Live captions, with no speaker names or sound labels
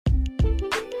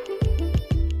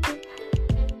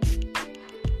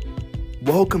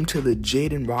Welcome to the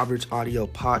Jaden Roberts Audio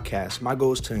Podcast. My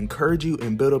goal is to encourage you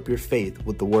and build up your faith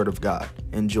with the Word of God.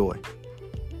 Enjoy.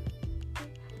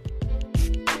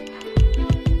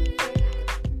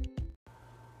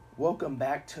 Welcome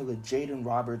back to the Jaden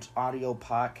Roberts Audio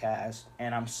Podcast,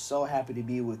 and I'm so happy to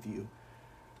be with you.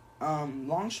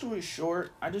 Long story short,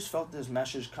 I just felt this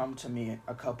message come to me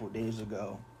a couple days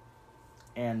ago,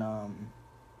 and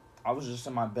I was just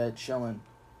in my bed chilling,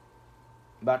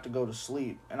 about to go to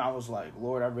sleep, and I was like,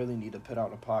 Lord, I really need to put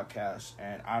out a podcast,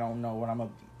 and I don't know what I'm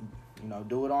gonna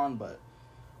do it on, but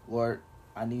Lord,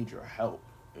 I need your help.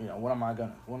 What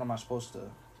am I supposed to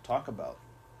talk about?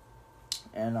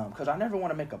 And because I never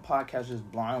want to make a podcast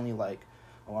just blindly like,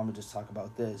 I'm gonna just talk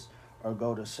about this, or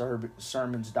go to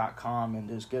sermons.com and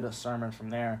just get a sermon from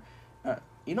there.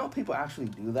 People actually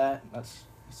do that. That's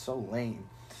so lame.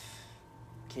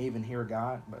 Can't even hear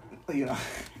God, but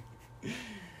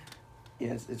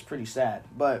yeah, it's pretty sad,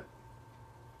 but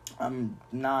I'm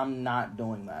not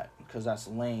doing that because that's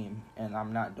lame, and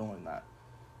I'm not doing that.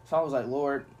 So I was like,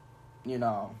 Lord,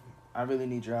 I really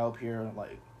need your help here.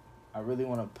 Like, I really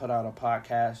want to put out a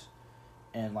podcast,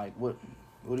 and like, what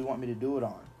do you want me to do it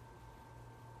on?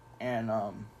 And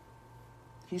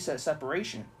he said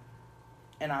separation,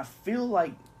 and I feel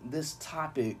like this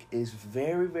topic is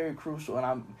very, very crucial,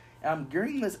 and I'm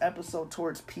gearing this episode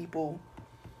towards people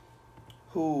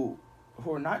who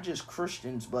are not just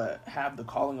Christians, but have the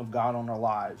calling of God on their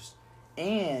lives.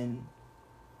 And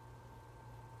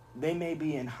they may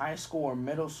be in high school or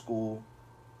middle school,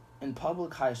 in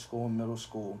public high school and middle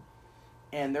school,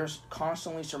 and they're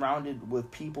constantly surrounded with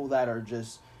people that are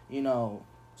just,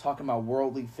 talking about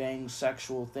worldly things,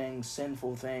 sexual things,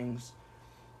 sinful things.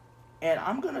 And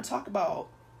I'm going to talk about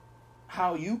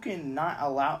how you can not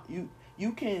allow,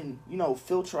 you can,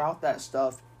 filter out that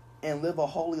stuff and live a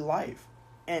holy life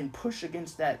and push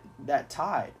against that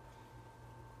tide.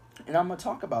 And I'm going to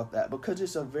talk about that because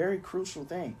it's a very crucial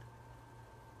thing.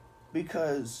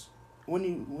 Because when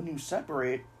you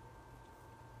separate,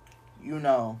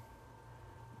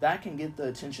 that can get the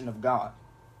attention of God.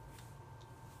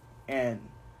 And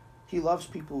He loves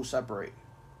people who separate.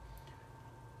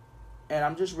 And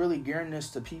I'm just really gearing this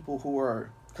to people who are,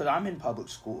 because I'm in public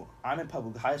school. I'm in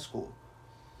public high school.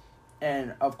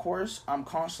 And of course, I'm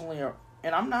constantly,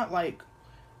 and I'm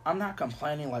not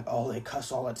complaining like, oh, they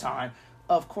cuss all the time.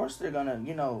 Of course they're gonna,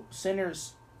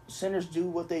 sinners do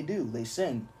what they do. They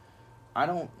sin. I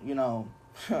don't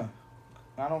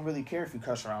really care if you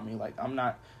cuss around me. Like,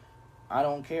 I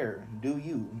don't care. Do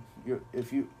you.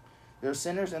 They're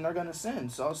sinners and they're gonna sin.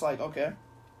 So it's like, okay,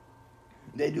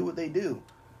 they do what they do.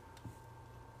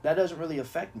 That doesn't really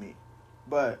affect me.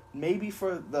 But maybe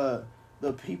for the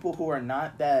people who are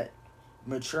not that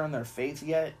mature in their faith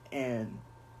yet, and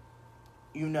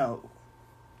it's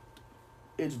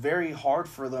very hard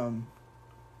for them,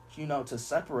 to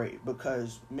separate,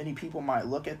 because many people might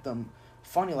look at them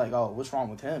funny, like, oh, what's wrong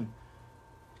with him?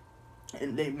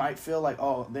 And they might feel like,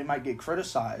 oh, they might get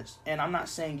criticized. And I'm not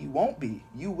saying you won't be.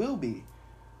 You will be.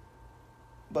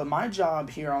 But my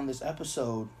job here on this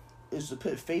episode is to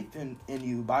put faith in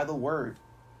you by the word.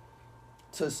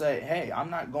 To say, hey,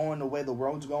 I'm not going the way the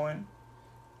world's going.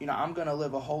 I'm going to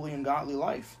live a holy and godly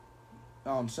life.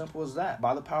 Simple as that.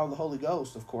 By the power of the Holy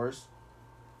Ghost, of course.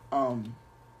 And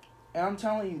I'm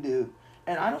telling you, dude,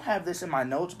 and I don't have this in my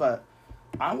notes, but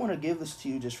I want to give this to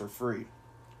you just for free.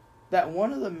 That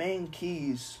one of the main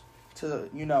keys to,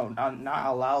 not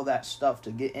allow that stuff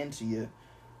to get into you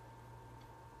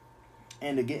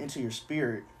and to get into your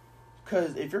spirit.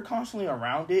 Because if you're constantly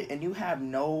around it and you have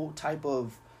no type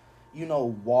of,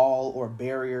 wall or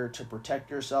barrier to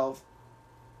protect yourself,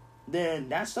 then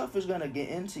that stuff is going to get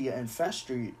into you and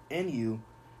fester in you,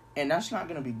 and that's not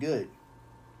going to be good.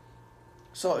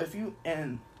 So if you,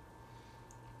 and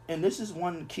this is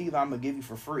one key that I'm going to give you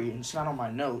for free, and it's not on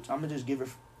my notes. I'm going to just give it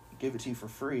to you for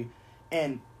free.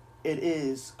 And it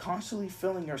is constantly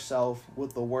filling yourself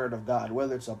with the Word of God,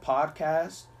 whether it's a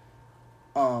podcast.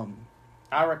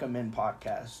 I recommend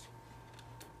podcasts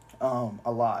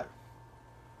a lot.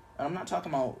 And I'm not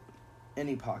talking about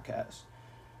any podcast.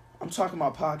 I'm talking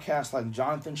about podcasts like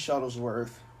Jonathan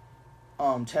Shuttlesworth,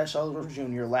 Ted Shuttlesworth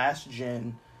Jr., Last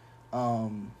Gen,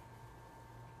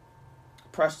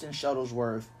 Preston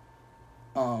Shuttlesworth,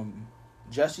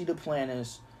 Jesse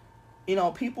Duplantis,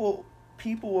 people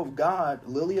of God,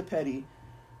 Lilia Petty,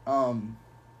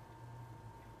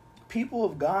 people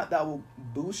of God that will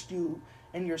boost you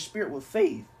in your spirit with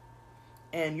faith.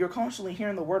 And you're constantly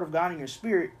hearing the word of God in your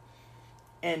spirit,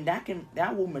 and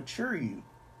that will mature you.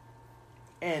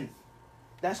 And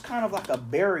that's kind of like a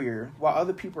barrier while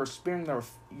other people are spewing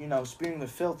the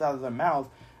filth out of their mouth.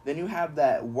 Then you have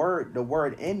the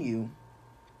word in you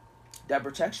that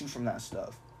protects you from that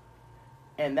stuff.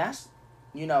 And that's,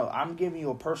 I'm giving you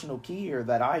a personal key here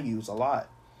that I use a lot.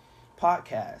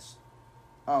 Podcasts.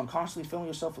 Constantly filling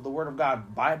yourself with the Word of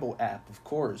God. Bible app, of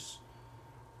course.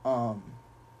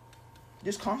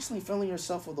 Just constantly filling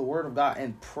yourself with the Word of God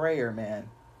and prayer, man.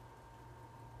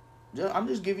 I'm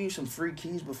just giving you some free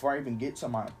keys before I even get to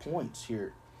my points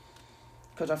here,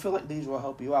 because I feel like these will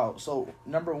help you out. So,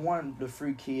 number one, the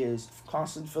free key is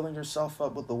constantly filling yourself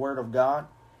up with the Word of God.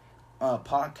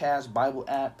 Podcast, Bible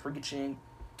app, preaching,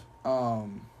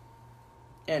 and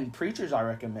preachers I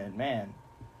recommend, man.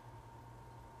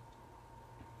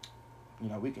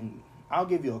 I'll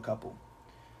give you a couple.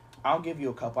 I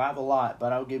have a lot,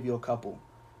 but I'll give you a couple.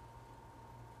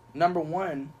 Number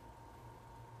one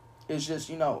is just,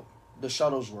 the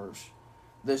Shuttlesworths.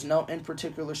 There's no in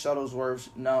particular Shuttlesworths.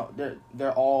 No,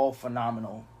 they're all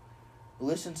phenomenal.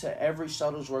 Listen to every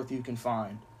Shuttlesworth you can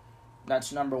find.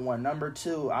 That's number one. Number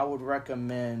two, I would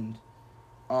recommend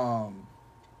R.W.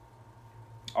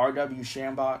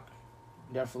 Shambach.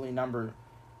 Definitely number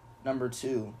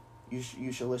two.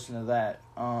 You should listen to that.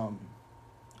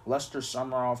 Lester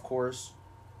Sumrall, of course.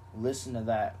 Listen to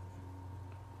that.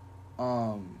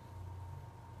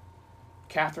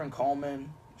 Catherine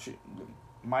Coleman,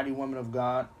 Mighty Woman of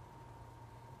God.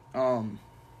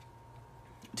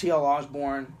 T.L.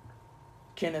 Osborne,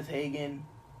 Kenneth Hagin.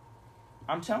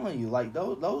 I'm telling you, like,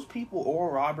 those people,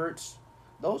 Oral Roberts,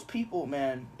 those people,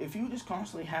 man, if you just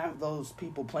constantly have those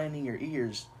people playing in your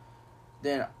ears,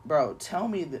 then, bro, tell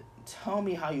me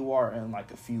how you are in,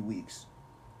 like, a few weeks.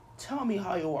 Tell me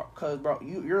how you are, because, bro,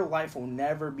 your life will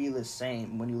never be the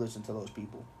same when you listen to those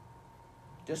people.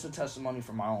 Just a testimony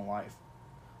from my own life.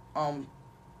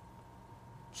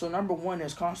 So number one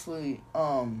is constantly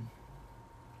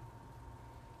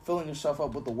filling yourself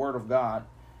up with the Word of God.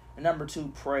 And number two,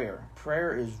 prayer.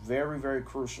 Prayer is very, very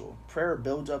crucial. Prayer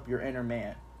builds up your inner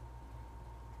man.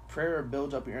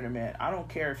 I don't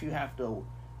care if you have to,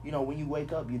 when you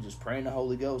wake up, you just pray in the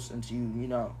Holy Ghost until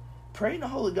you, pray in the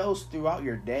Holy Ghost throughout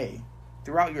your day,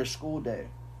 throughout your school day.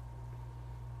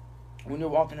 When you're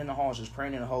walking in the halls, just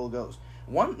praying in the Holy Ghost.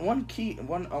 One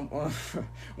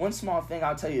small thing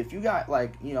I'll tell you, if you got,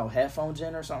 like, headphones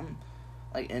in or something,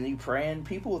 like, and you praying,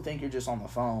 people will think you're just on the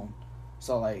phone.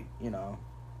 So, like,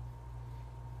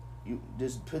 you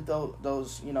just put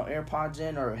those AirPods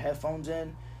in or headphones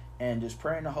in and just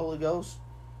pray in the Holy Ghost.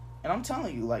 And I'm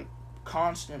telling you, like,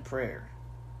 constant prayer,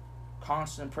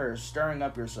 stirring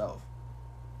up yourself.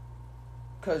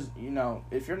 Because,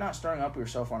 if you're not stirring up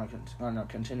yourself on a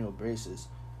continual basis,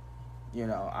 you're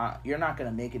not going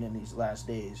to make it in these last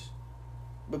days.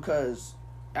 Because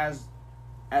as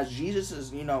Jesus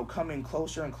is, coming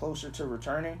closer and closer to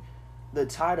returning, the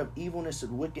tide of evilness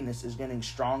and wickedness is getting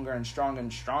stronger and stronger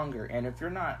and stronger. And if you're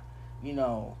not,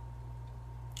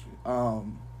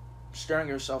 stirring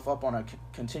yourself up on a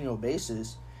continual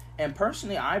basis, and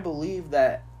personally, I believe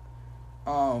that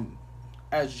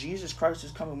as Jesus Christ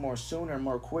is coming more sooner and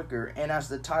more quicker, and as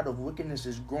the tide of wickedness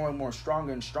is growing more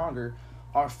stronger and stronger,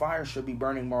 our fire should be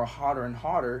burning more hotter and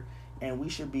hotter, and we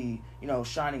should be,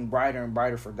 shining brighter and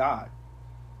brighter for God.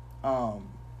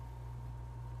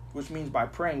 Which means by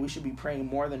praying, we should be praying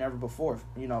more than ever before.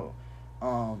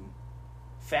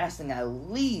 Fasting at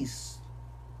least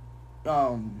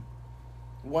 1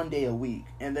 day a week,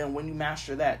 and then when you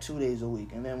master that, 2 days a week,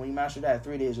 and then when you master that,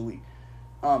 3 days a week.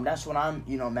 That's what I'm,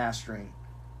 mastering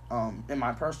in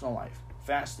my personal life.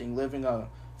 Fasting, living a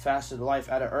fasted life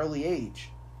at an early age.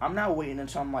 I'm not waiting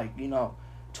until I'm like,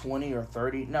 20 or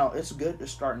 30. No, it's good to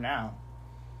start now.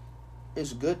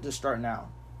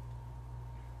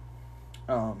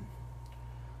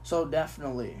 So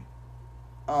definitely,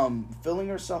 filling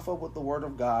yourself up with the Word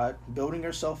of God, building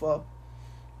yourself up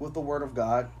with the Word of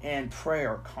God, and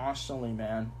prayer constantly,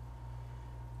 man.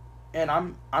 And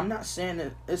I'm not saying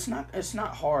that it's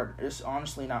not hard. It's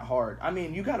honestly not hard. I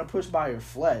mean, you got to push by your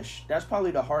flesh. That's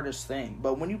probably the hardest thing.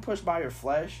 But when you push by your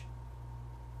flesh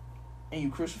and you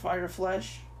crucify your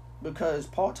flesh, because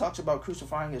Paul talks about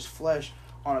crucifying his flesh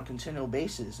on a continual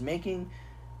basis, making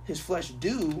his flesh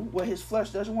do what his flesh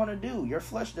doesn't want to do. Your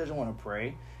flesh doesn't want to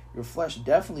pray. Your flesh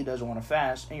definitely doesn't want to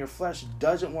fast. And your flesh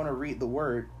doesn't want to read the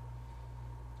Word.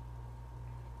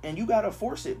 And you got to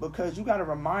force it, because you got to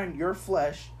remind your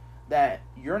flesh that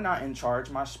you're not in charge.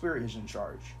 My spirit is in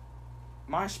charge.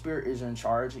 My spirit is in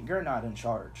charge. You're not in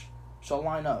charge. So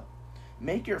line up.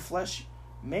 Make your flesh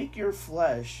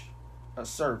a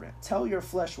servant. Tell your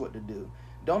flesh what to do.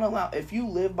 Don't allow, if you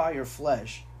live by your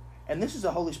flesh, and this is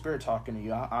the Holy Spirit talking to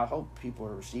you. I hope people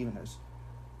are receiving this.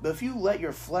 But if you let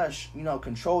your flesh,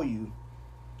 control you,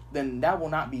 then that will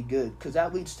not be good, because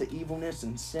that leads to evilness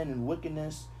and sin and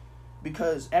wickedness,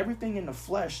 because everything in the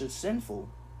flesh is sinful.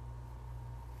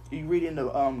 You read into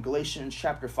Galatians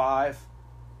chapter 5,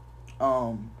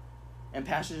 and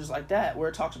passages like that where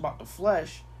it talks about the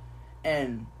flesh,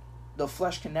 and the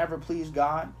flesh can never please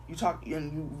God.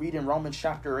 You read in Romans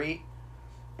chapter 8,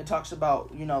 it talks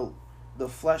about, the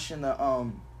flesh and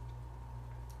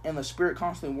the spirit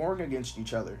constantly warring against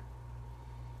each other.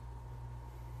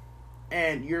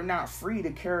 And you're not free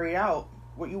to carry out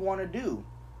what you want to do.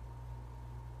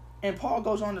 And Paul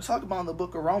goes on to talk about in the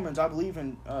book of Romans, I believe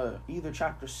in either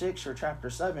chapter 6 or chapter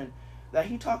 7, that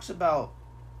he talks about,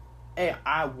 hey,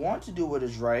 I want to do what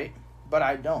is right, but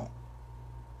I don't,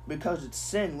 because it's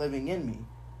sin living in me.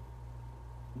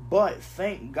 But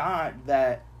thank God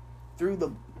that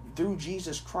through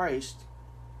Jesus Christ,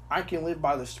 I can live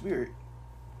by the Spirit.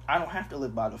 I don't have to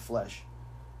live by the flesh.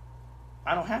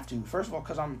 I don't have to. First of all,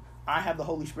 because I have the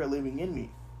Holy Spirit living in me.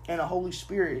 And the Holy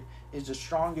Spirit is the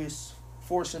strongest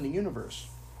force in the universe.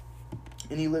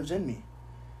 And He lives in me.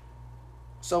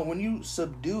 So when you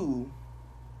subdue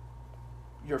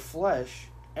your flesh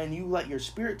and you let your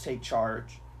spirit take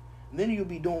charge, then you'll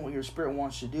be doing what your spirit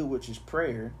wants to do, which is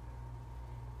prayer,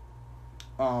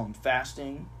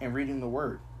 fasting, and reading the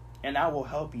Word. And that will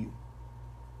help you.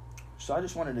 So I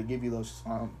just wanted to give you those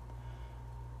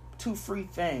 2 free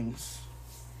things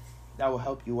that will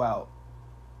help you out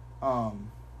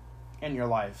in your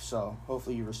life. So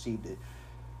hopefully you received it.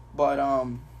 But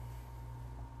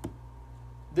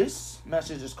this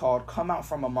message is called Come Out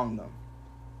From Among Them.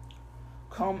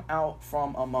 Come out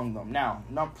from among them. Now,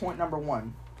 point number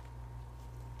 1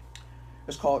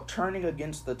 is called Turning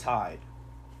Against the Tide.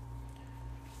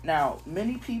 Now,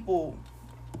 many people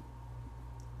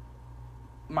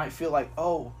might feel like,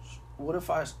 oh, what if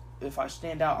I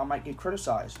stand out, I might get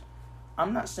criticized.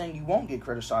 I'm not saying you won't get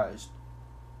criticized.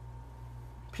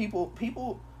 People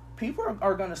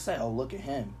are going to say, oh, look at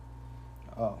him.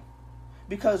 Oh.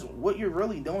 Because what you're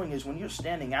really doing is when you're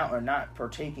standing out or not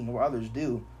partaking what others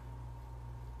do,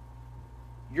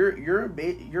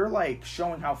 you're like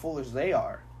showing how foolish they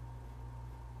are.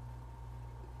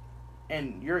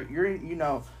 And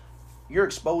you're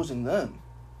exposing them.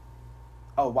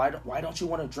 Oh, why don't you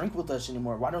want to drink with us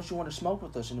anymore? Why don't you want to smoke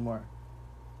with us anymore?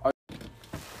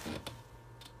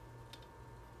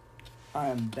 I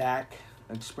am back.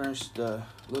 I experienced a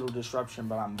little disruption,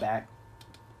 but I'm back.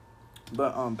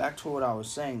 But back to what I was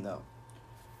saying though.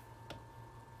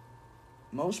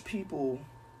 Most people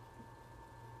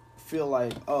feel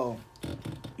like, oh,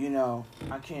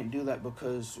 I can't do that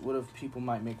because what if people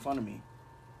might make fun of me?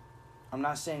 I'm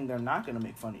not saying they're not going to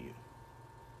make fun of you.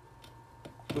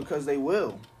 Because they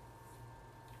will.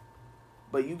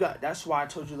 But that's why I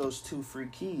told you those 2 free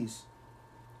keys.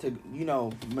 To,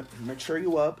 mature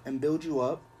you up and build you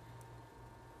up.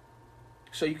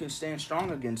 So you can stand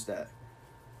strong against that.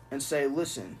 And say,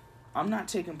 listen, I'm not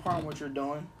taking part in what you're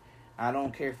doing. I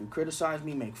don't care if you criticize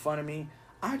me, make fun of me.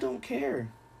 I don't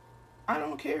care. I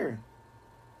don't care.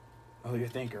 Oh, you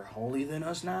think you're holier than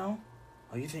us now?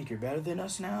 Oh, you think you're better than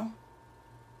us now?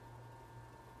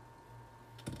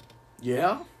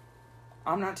 Yeah.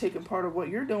 I'm not taking part of what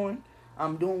you're doing.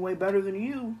 I'm doing way better than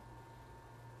you.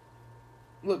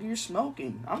 Look, you're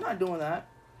smoking. I'm not doing that.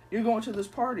 You're going to this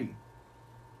party.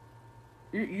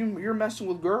 You're messing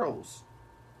with girls.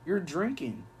 You're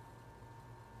drinking.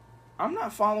 I'm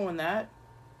not following that.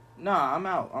 Nah, I'm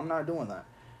out. I'm not doing that.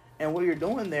 And what you're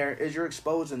doing there is you're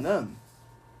exposing them.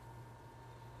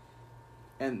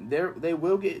 And they're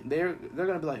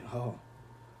gonna be like, oh.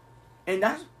 And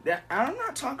that I'm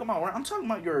not talking about. I'm talking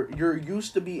about your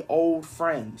used to be old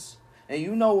friends. And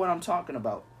you know what I'm talking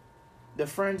about. The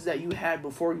friends that you had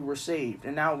before you were saved.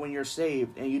 And now when you're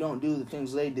saved and you don't do the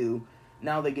things they do,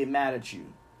 now they get mad at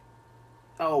you.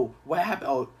 Oh, what happened?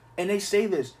 Oh, and they say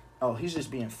this. Oh, he's just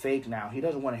being fake now. He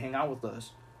doesn't want to hang out with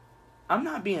us. I'm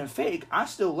not being fake. I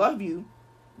still love you.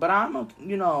 But I'm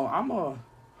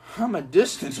a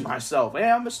distance myself. Hey,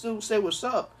 I'm going to still say what's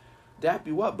up. Dap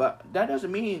you up. But that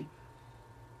doesn't mean,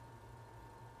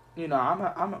 I'm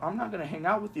not going to hang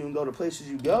out with you and go to places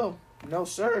you go. No,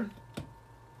 sir.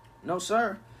 No,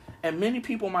 sir. And many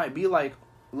people might be like,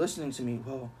 listening to me,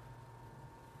 well,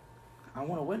 I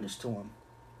want to witness to him.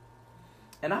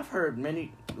 And I've heard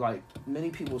many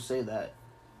people say that.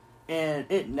 And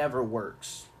it never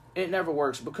works. It never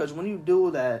works because when you do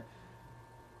that,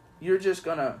 they're just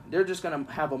gonna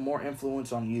have a more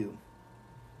influence on you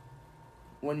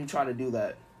when you try to do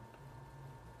that.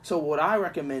 So what I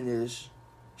recommend is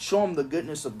show them the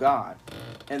goodness of God.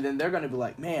 And then they're going to be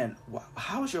like, man,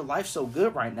 how is your life so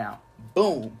good right now?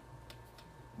 Boom.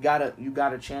 you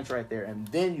got a chance right there, and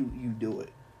then you do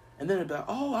it. And then it's like,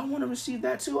 oh, I want to receive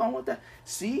that too. I want that.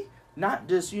 See? Not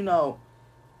just, you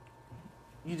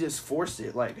just force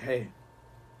it. Like, hey,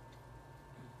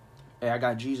 I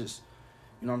got Jesus.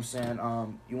 You know what I'm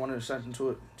saying? You want to accept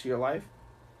into your life?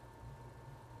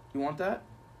 You want that?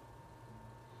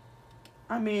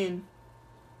 I mean,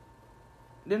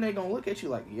 then they gonna look at you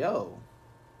like, yo.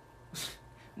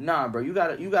 Nah, bro, you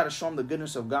gotta show them the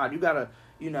goodness of God. You gotta,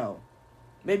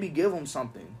 maybe give them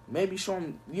something. Maybe show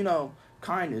them,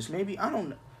 kindness. Maybe, I don't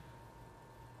know.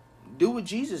 Do what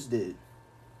Jesus did.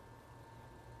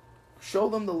 Show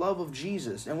them the love of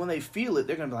Jesus. And when they feel it,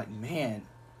 they're going to be like, man,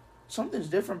 something's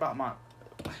different about my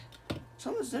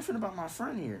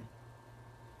friend here.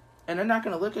 And they're not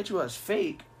going to look at you as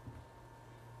fake.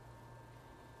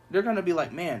 They're going to be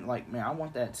like, man, I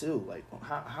want that too. Like,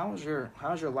 how's your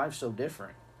life so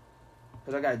different?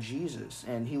 Because I got Jesus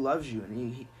and he loves you,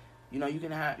 and he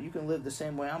you can live the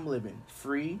same way I'm living,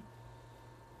 free.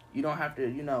 You don't have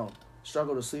to,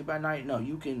 struggle to sleep at night. No,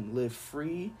 you can live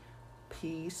free,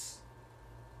 peace,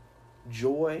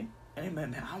 joy. And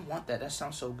man, I want that. That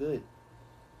sounds so good.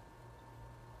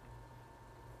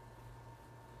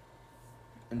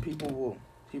 And people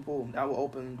that will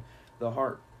open the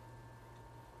heart.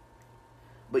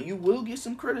 But you will get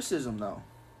some criticism though.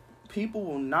 People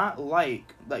will not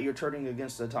like that you're turning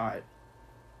against the tide.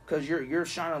 Because you're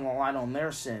shining a light on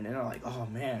their sin, and they're like, oh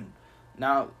man,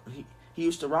 now he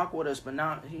used to rock with us, but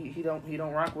now he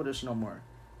don't rock with us no more.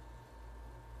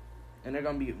 And they're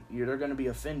gonna be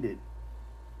offended.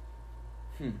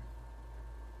 He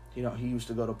used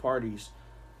to go to parties,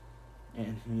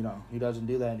 and he doesn't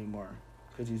do that anymore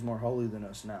because he's more holy than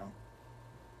us now.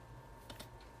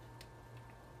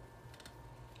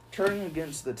 Turning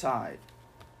against the tide.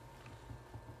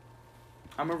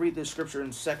 I'm going to read this scripture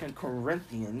in 2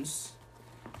 Corinthians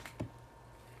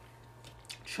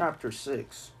chapter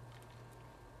 6.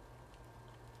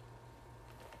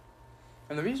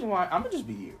 And the reason why, I'm going to just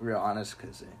be real honest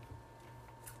because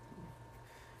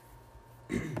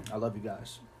I love you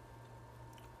guys.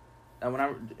 And when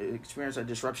I experienced that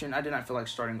disruption, I did not feel like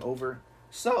starting over.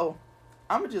 So,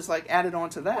 I'm going to just add it on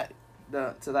to that,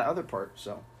 to that other part.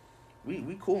 So,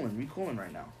 we cooling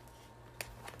right now.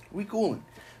 We cooling.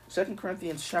 2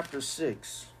 Corinthians chapter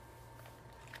 6,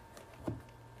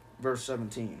 verse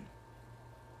 17.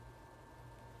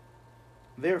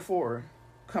 Therefore,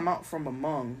 come out from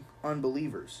among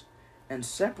unbelievers, and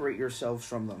separate yourselves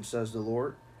from them, says the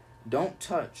Lord. Don't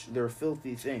touch their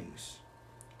filthy things,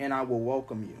 and I will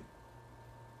welcome you.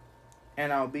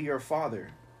 And I'll be your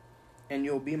father, and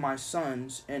you'll be my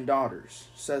sons and daughters,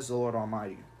 says the Lord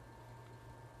Almighty.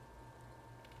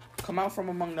 Come out from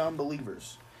among the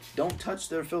unbelievers. Don't touch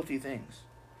their filthy things.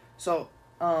 So,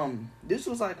 this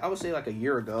was I would say a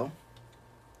year ago.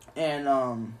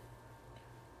 And,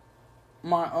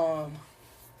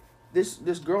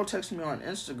 this girl texted me on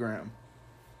Instagram.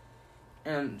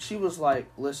 And she was like,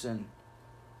 listen,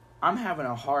 I'm having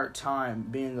a hard time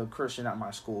being a Christian at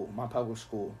my school, my public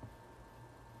school.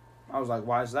 I was like,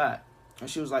 why is that? And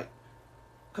she was like,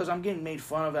 because I'm getting made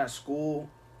fun of at school.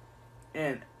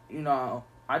 And,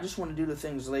 I just want to do the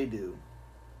things they do.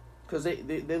 Because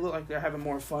they look like they're having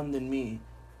more fun than me.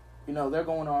 They're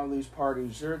going to all these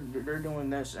parties. They're doing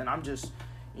this. And I'm just,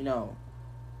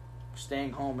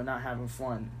 staying home and not having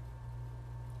fun.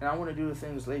 And I want to do the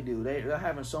things they do. They're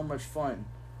having so much fun.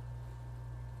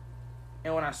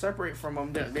 And when I separate from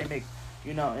them, they make,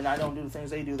 and I don't do the things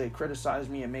they do, they criticize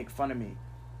me and make fun of me.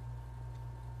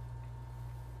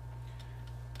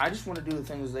 I just want to do the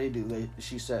things they do,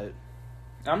 she said.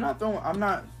 I'm not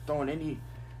throwing any,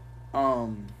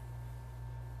 I'm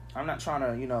not trying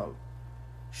to,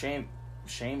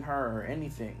 shame her or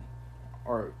anything,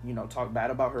 or, talk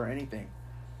bad about her or anything.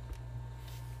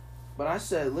 But I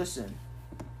said, listen,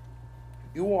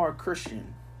 you are a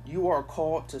Christian. You are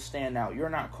called to stand out. You're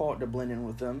not called to blend in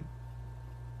with them.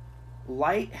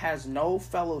 Light has no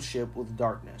fellowship with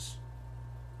darkness.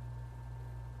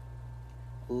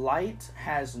 Light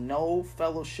has no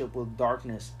fellowship with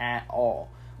darkness at all.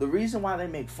 The reason why they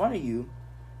make fun of you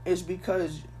is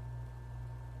because,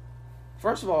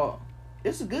 first of all,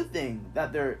 it's a good thing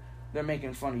that they're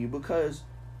making fun of you, because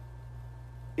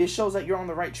it shows that you're on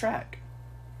the right track.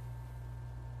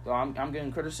 So I'm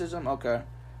getting criticism, okay.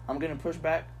 I'm getting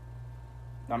pushback.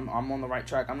 I'm on the right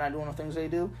track. I'm not doing the things they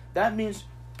do. That means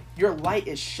your light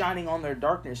is shining on their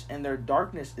darkness, and their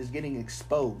darkness is getting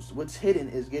exposed. What's hidden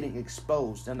is getting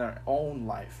exposed in their own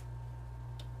life.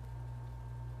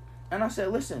 And I said,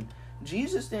 listen,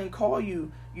 Jesus didn't call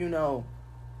you, to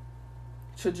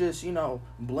just,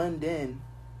 blend in.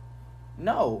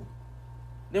 No.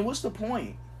 Then what's the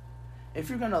point? If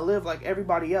you're going to live like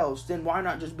everybody else, then why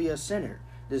not just be a sinner?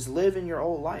 Just live in your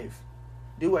old life.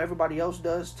 Do what everybody else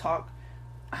does. Talk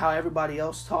how everybody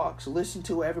else talks. Listen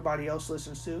to what everybody else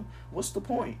listens to. What's the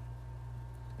point?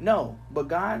 No, but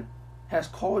God has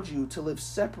called you to live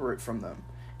separate from them.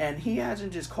 And he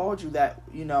hasn't just called you that,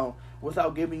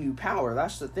 without giving you power.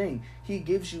 That's the thing. He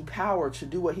gives you power to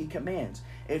do what he commands.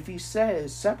 If he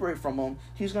says separate from him,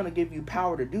 he's going to give you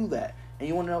power to do that. And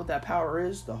you want to know what that power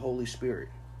is? The Holy Spirit.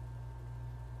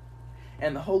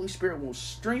 And the Holy Spirit will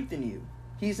strengthen you.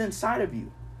 He's inside of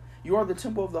you. You are the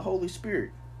temple of the Holy Spirit.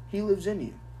 He lives in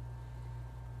you.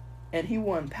 And he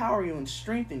will empower you and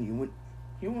strengthen you.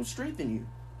 He will strengthen you.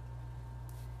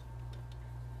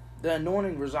 The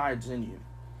anointing resides in you.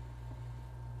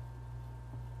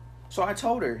 So I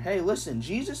told her, hey, listen,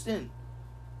 Jesus didn't,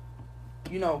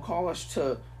 call us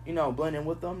to, blend in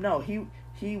with them. No,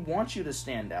 he wants you to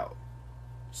stand out.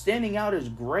 Standing out is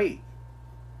great.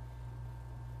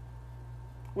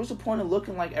 What's the point of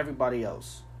looking like everybody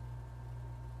else?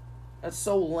 That's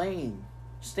so lame.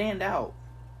 Stand out.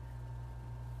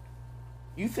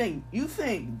 You think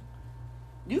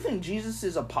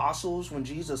Jesus' apostles, when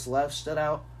Jesus left, stood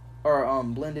out or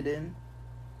blended in?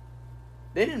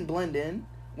 They didn't blend in.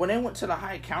 When they went to the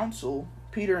high council,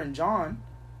 Peter and John,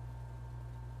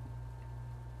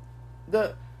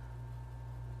 the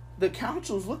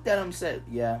councils looked at them and said,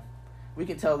 yeah, we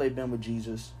can tell they've been with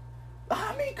Jesus.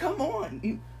 I mean, come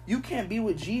on. You can't be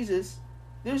with Jesus.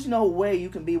 There's no way you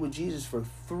can be with Jesus for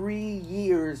 3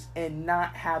 years and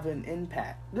not have an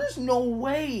impact. There's no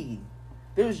way.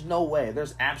 There's no way.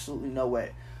 There's absolutely no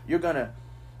way. You're gonna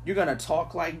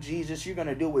talk like Jesus. You're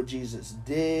gonna do what Jesus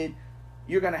did.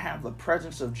 You're gonna have the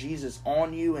presence of Jesus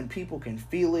on you, and people can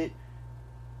feel it.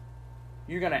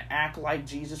 You're gonna act like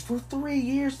Jesus. For 3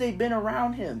 years, they've been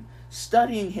around him,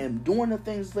 studying him, doing the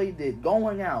things they did,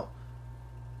 going out,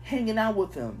 hanging out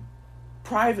with him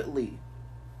privately.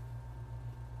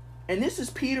 And this is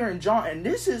Peter and John, and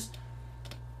this is,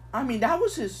 that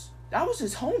was his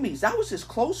homies, that was his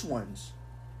close ones.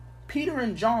 Peter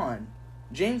and John,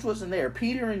 James wasn't there.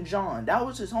 Peter and John, that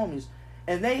was his homies,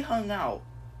 and they hung out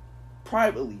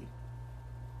privately.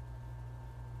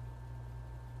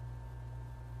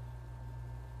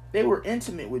 They were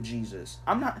intimate with Jesus.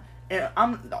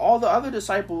 All the other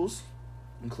disciples,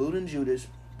 including Judas,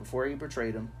 before he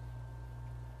betrayed him,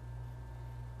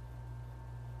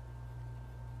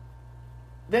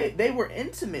 They were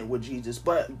intimate with Jesus,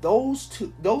 but those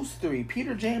three,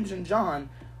 Peter, James, and John,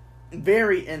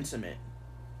 very intimate.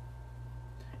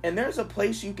 And there's a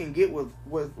place you can get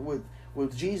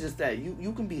with Jesus that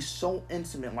you can be so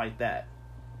intimate like that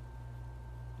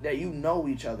you know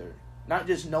each other, not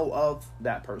just know of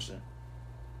that person.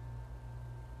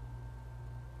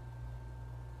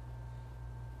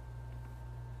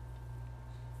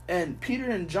 And Peter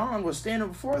and John were standing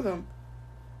before them,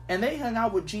 and they hung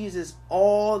out with Jesus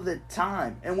all the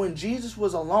time. And when Jesus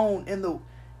was alone in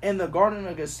the Garden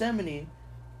of Gethsemane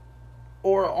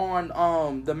or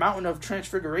on the Mountain of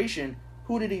Transfiguration,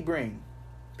 who did he bring?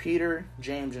 Peter,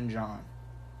 James, and John.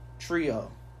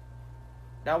 Trio.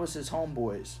 That was his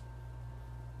homeboys.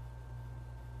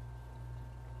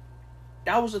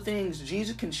 That was the things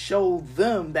Jesus can show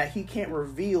them that he can't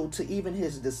reveal to even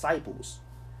his disciples,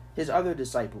 his other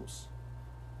disciples.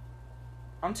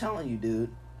 I'm telling you, dude.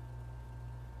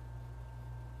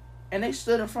 And they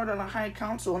stood in front of the high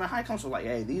council, and the high council was like,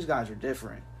 hey, these guys are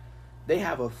different. They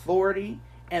have authority,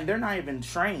 and they're not even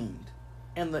trained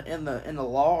in the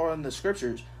law or in the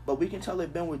scriptures, but we can tell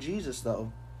they've been with Jesus,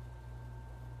 though.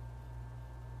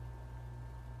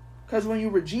 Because when you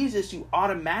were Jesus, you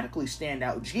automatically stand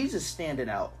out. Jesus standed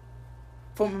out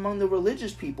from among the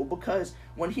religious people, because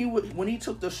when he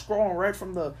took the scroll and read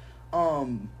from the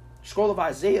scroll of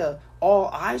Isaiah, all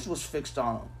eyes was fixed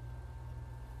on him.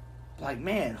 Like,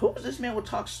 man, who was this man who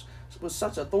talks with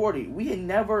such authority? We had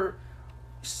never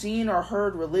seen or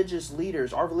heard our religious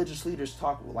leaders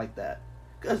talk like that.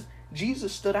 Because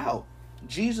Jesus stood out.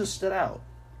 Jesus stood out.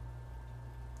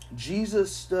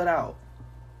 Jesus stood out.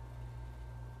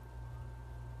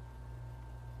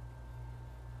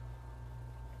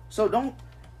 So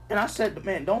I said,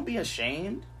 man, don't be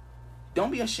ashamed. Don't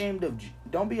be ashamed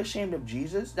of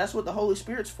Jesus. That's what the Holy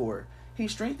Spirit's for. He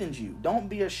strengthens you. Don't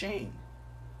be ashamed.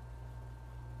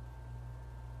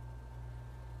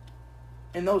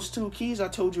 And those 2 keys I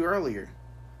told you earlier,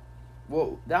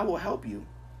 well, that will help you.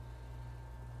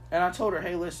 And I told her,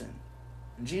 hey, listen,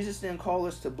 Jesus didn't call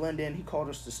us to blend in. He called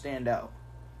us to stand out.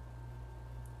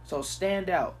 So stand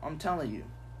out. I'm telling you.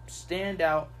 Stand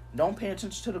out. Don't pay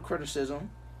attention to the criticism.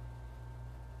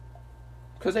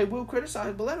 Because they will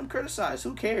criticize, but let them criticize.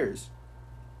 Who cares?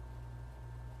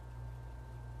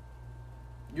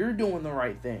 You're doing the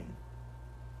right thing.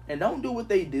 And don't do what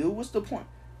they do. What's the point?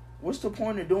 What's the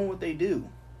point of doing what they do?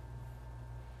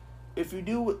 If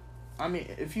you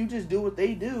just do what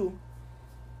they do,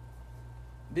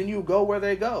 then you go where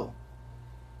they go.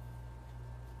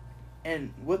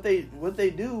 And what they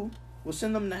do will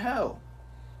send them to hell.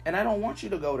 And I don't want you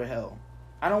to go to hell.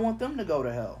 I don't want them to go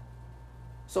to hell.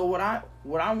 So what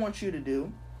I want you to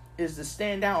do is to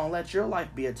stand out and let your life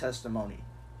be a testimony.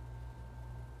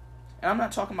 And I'm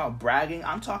not talking about bragging.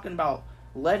 I'm talking about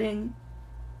letting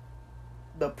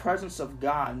the presence of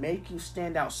God make you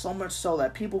stand out so much so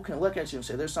that people can look at you and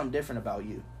say, there's something different about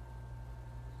you.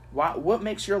 What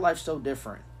makes your life so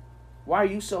different? Why are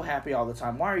you so happy all the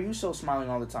time? Why are you so smiling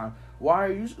all the time? Why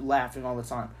are you laughing all the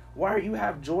time? Why do you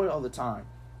have joy all the time?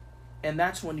 And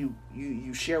that's when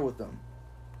you share with them.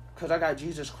 Because I got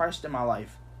Jesus Christ in my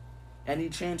life. And he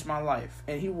changed my life.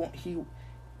 And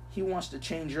he wants to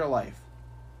change your life.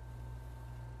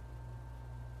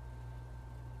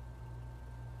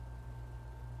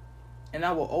 And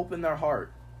that will open their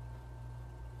heart.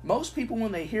 Most people,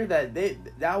 when they hear that,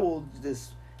 that will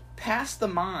just pass the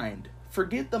mind.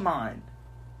 Forget the mind.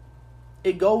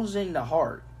 It goes in the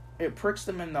heart. It pricks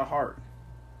them in the heart.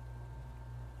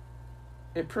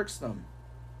 It pricks them.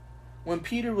 When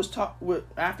Peter was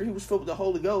after he was filled with the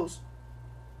Holy Ghost,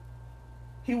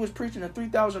 he was preaching to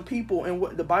 3,000 people, and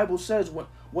what the Bible says,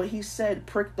 what he said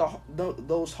pricked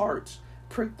those hearts,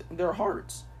 pricked their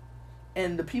hearts.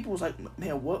 And the people was like,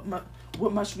 man,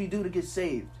 what must we do to get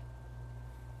saved?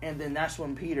 And then that's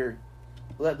when Peter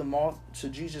led them all to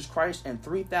Jesus Christ, and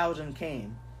 3,000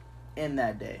 came in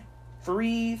that day.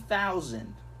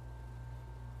 3,000.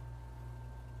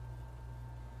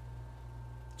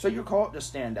 So you're called to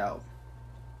stand out.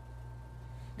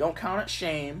 Don't count it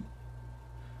shame.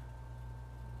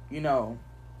 Don't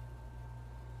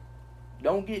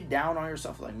get down on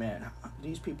yourself like, man,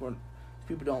 these people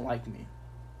don't like me.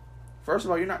 First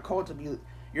of all, you're not called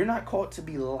to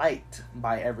be liked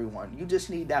by everyone. You just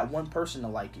need that one person to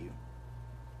like you.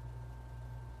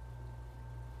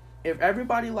 If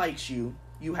everybody likes you,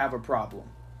 you have a problem.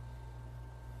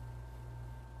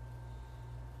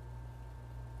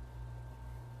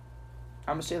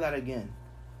 I'm going to say that again.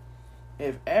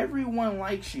 If everyone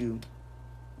likes you,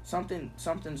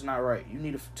 something's not right. You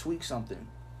need to tweak something.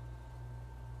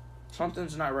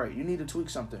 Something's not right. You need to tweak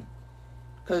something.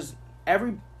 Because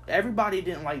everybody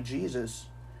didn't like Jesus.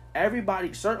 Everybody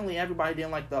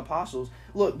didn't like the apostles.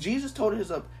 Look, Jesus told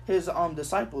his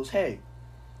disciples, hey,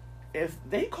 if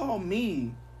they call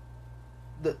me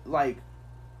the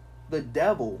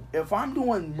devil, if I'm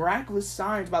doing miraculous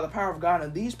signs by the power of God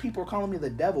and these people are calling me the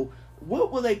devil,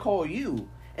 what will they call you?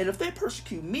 And if they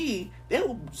persecute me, they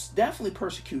will definitely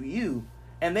persecute you.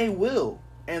 And they will.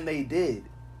 And they did.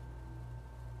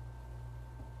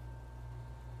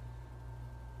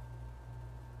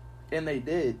 And they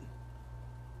did.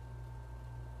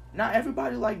 Not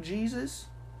everybody liked Jesus.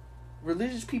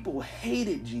 Religious people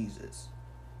hated Jesus.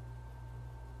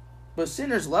 But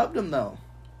sinners loved him, though.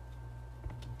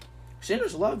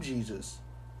 Sinners loved Jesus.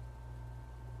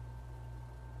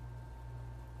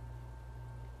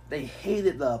 They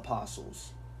hated the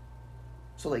apostles.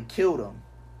 So they killed them.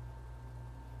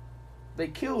 They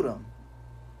killed them.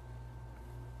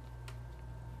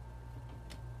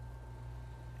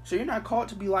 So you're not called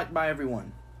to be liked by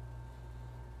everyone.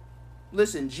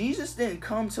 Listen, Jesus didn't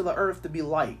come to the earth to be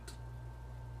liked.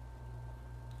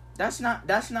 That's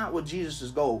not what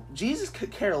Jesus' goal. Jesus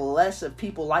could care less if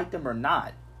people liked him or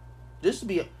not. Just to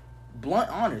be blunt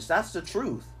honest, that's the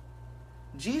truth.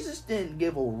 Jesus didn't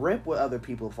give a rip what other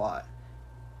people thought.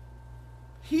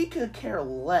 He could care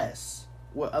less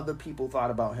what other people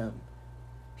thought about him.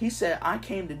 He said, I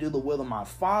came to do the will of my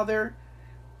Father,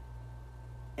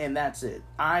 and that's it.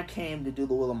 I came to do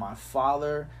the will of my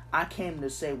Father. I came to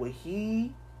say what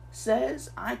he says.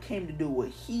 I came to do what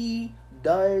he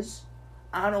does.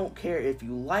 I don't care if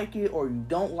you like it or you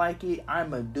don't like it. I'm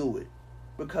going to do it.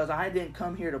 Because I didn't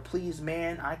come here to please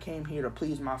man. I came here to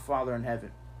please my Father in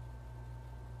heaven.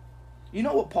 You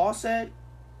know what Paul said?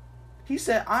 He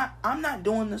said, I'm not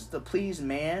doing this to please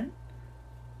man.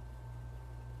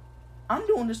 I'm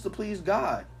doing this to please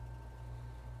God.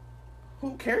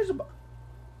 Who cares about...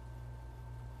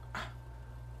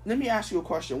 Let me ask you a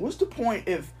question. What's the point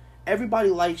if everybody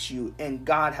likes you and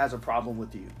God has a problem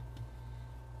with you?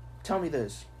 Tell me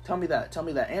this. Tell me that. Tell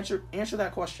me that. Answer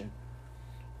that question.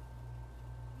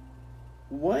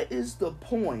 What is the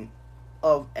point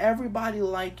of everybody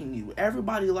liking you,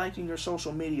 everybody liking your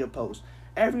social media posts,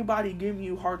 everybody giving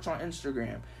you hearts on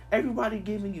Instagram, everybody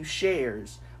giving you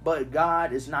shares, but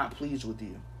God is not pleased with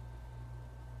you?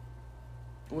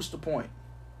 What's the point?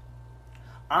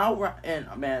 And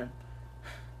man,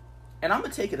 and I'm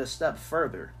gonna take it a step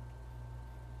further.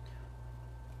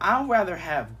 I'd rather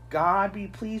have God be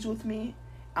pleased with me.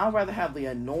 I'd rather have the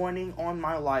anointing on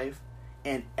my life,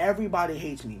 and everybody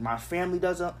hates me. My family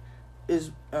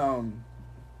is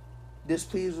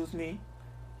displeased with me.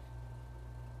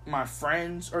 My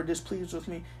friends are displeased with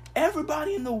me.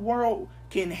 Everybody in the world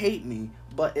can hate me,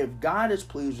 but if God is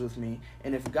pleased with me,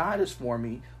 and if God is for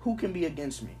me, who can be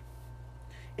against me?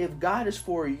 If God is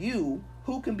for you,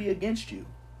 who can be against you?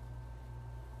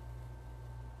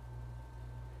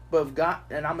 But if God,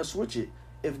 and I'm going to switch it,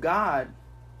 if God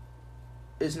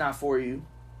is not for you,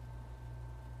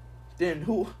 then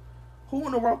who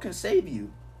in the world can save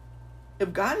you?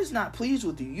 If God is not pleased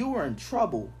with you, you are in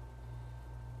trouble.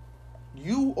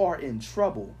 You are in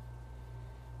trouble.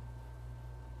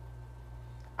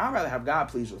 I'd rather have God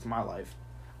pleased with my life.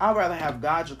 I'd rather have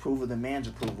God's approval than man's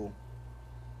approval.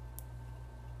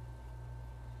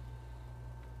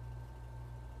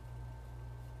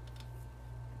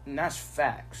 And that's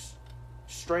facts.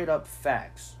 Straight up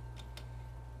facts.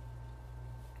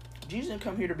 Jesus didn't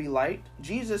come here to be liked.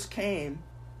 Jesus came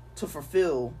to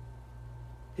fulfill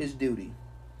his duty.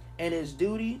 And his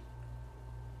duty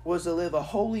was to live a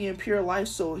holy and pure life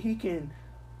so he can,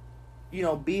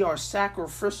 be our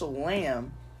sacrificial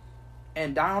lamb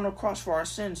and die on the cross for our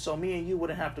sins so me and you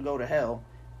wouldn't have to go to hell.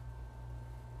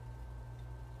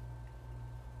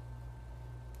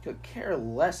 Could care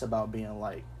less about being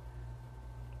liked.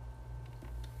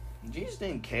 Jesus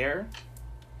didn't care.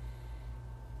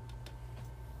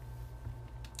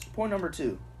 Point number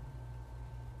 2.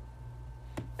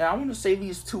 And I want to say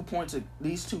these 2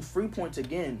 free points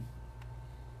again.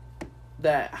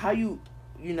 That how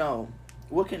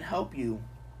what can help you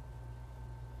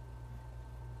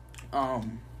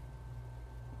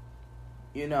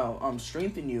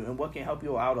strengthen you, and what can help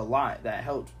you out a lot that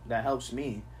helps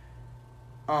me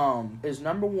is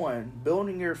number 1,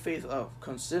 building your faith up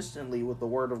consistently with the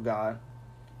Word of God,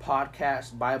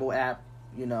 podcast, Bible app,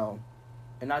 and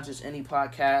not just any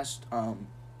podcast,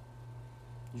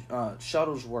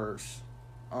 Shuttlesworth,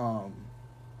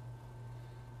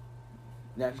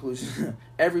 that includes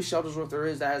every Shuttlesworth there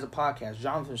is that has a podcast.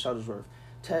 Jonathan Shuttlesworth,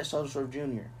 Ted Shuttlesworth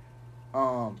Jr.,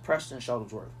 Preston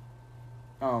Shuttlesworth,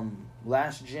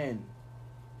 Last Gen,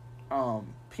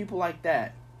 people like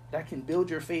that can build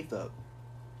your faith up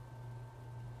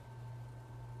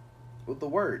with the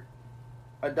Word.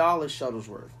 Adalis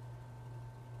Shuttlesworth,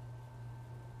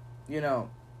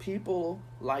 people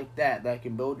like that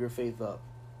can build your faith up.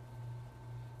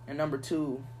 And number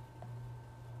 2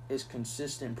 is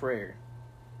consistent prayer.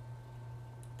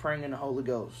 Praying in the Holy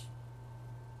Ghost.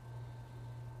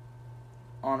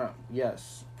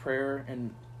 Prayer.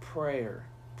 I'm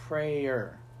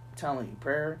telling you,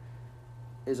 prayer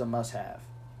is a must-have.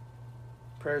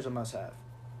 Prayer is a must-have.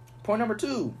 Point number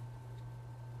 2.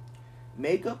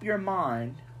 Make up your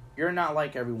mind you're not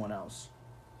like everyone else.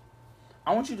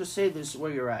 I want you to say this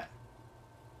where you're at.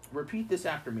 Repeat this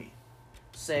after me.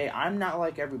 Say, I'm not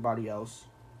like everybody else.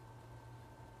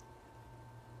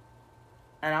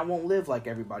 And I won't live like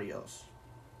everybody else.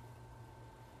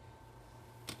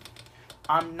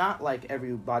 I'm not like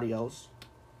everybody else.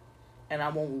 And I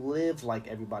won't live like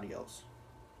everybody else.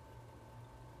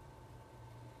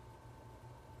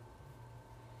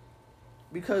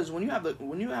 Because when you have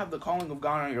the calling of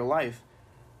God on your life,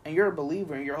 and you're a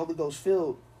believer and you're Holy Ghost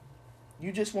filled,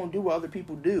 you just won't do what other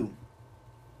people do.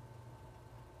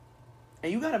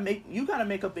 And you gotta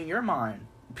make up in your mind.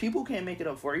 People can't make it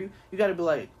up for you. You gotta be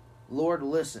like, Lord,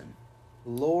 listen.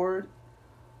 Lord,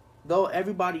 though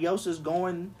everybody else is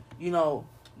going,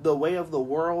 the way of the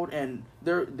world, and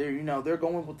they're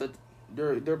going with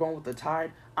the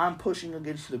tide, I'm pushing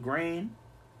against the grain.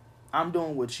 I'm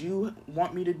doing what you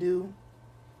want me to do.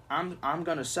 I'm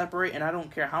gonna separate, and I don't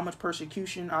care how much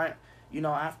persecution I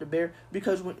have to bear,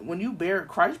 because when you bear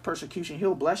Christ's persecution,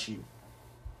 He'll bless you.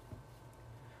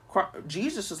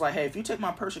 Jesus is like, hey, if you take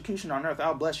my persecution on earth,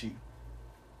 I'll bless you.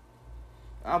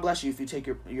 I'll bless you if you take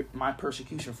my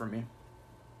persecution from me.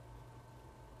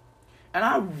 And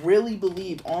I really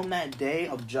believe on that day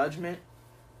of judgment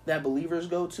that believers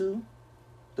go to,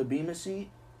 the Bema seat,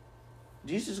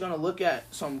 Jesus is going to look at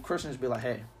some Christians and be like,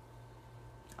 hey,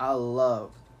 I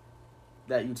love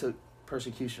that you took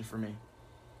persecution for me.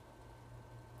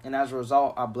 And as a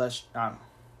result, I blessed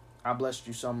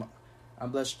you so much. I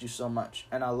blessed you so much,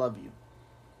 and I love you.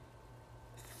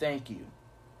 Thank you.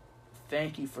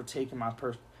 Thank you for taking my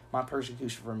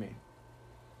persecution for me.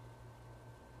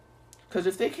 Because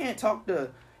if they can't talk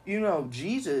to,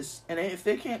 Jesus, and if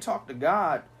they can't talk to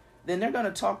God, then they're going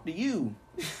to talk to you.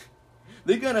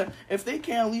 They're gonna, if they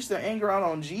can't unleash their anger out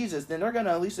on Jesus, then they're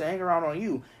gonna unleash their anger out on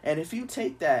you. And if you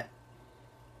take that,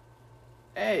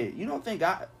 hey, you don't think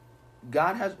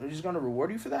he's gonna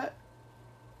reward you for that?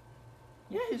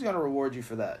 Yeah, he's gonna reward you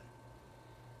for that.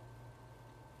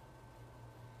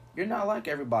 You're not like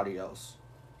everybody else.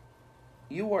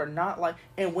 You are not like,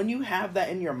 and when you have that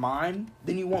in your mind,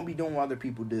 then you won't be doing what other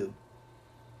people do.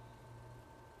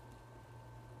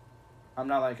 I'm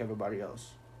not like everybody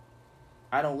else.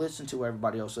 I don't listen to what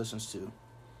everybody else listens to.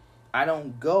 I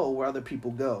don't go where other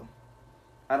people go.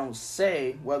 I don't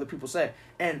say what other people say.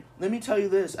 And let me tell you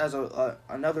this as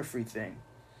another free thing.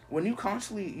 When you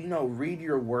constantly, read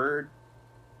your word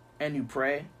and you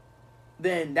pray,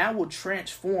 then that will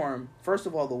transform, first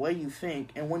of all, the way you think.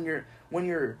 And when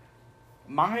your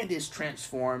mind is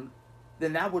transformed,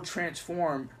 then that will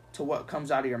transform to what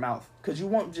comes out of your mouth. Because you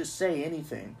won't just say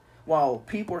anything. While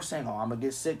people are saying, oh, I'm going to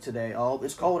get sick today. Oh,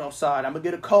 it's cold outside. I'm going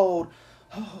to get a cold.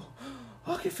 Oh,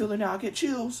 I can feel it now. I get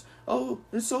chills. Oh,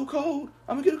 it's so cold.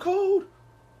 I'm going to get a cold.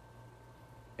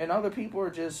 And other people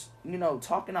are just,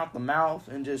 talking out the mouth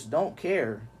and just don't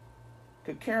care.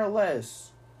 Could care less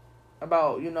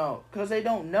about, because they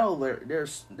don't know.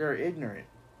 They're ignorant.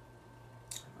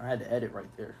 I had to edit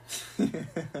right there. I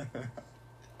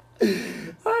had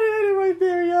to edit right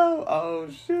there, yo. Oh,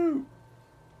 shoot.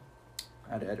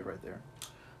 I had to edit right there.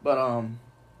 But,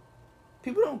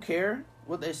 people don't care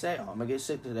what they say. Oh, I'm going to get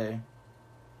sick today.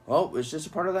 Oh, it's just a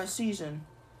part of that season.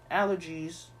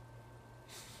 Allergies.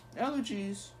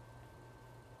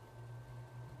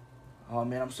 Oh,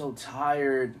 man, I'm so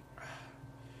tired.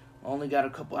 I only got a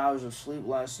couple hours of sleep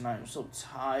last night. I'm so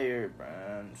tired,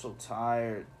 man. I'm so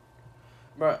tired.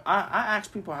 Bro, I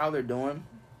ask people how they're doing.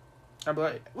 I be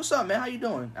like, what's up, man? How you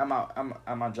doing? At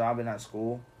my job and at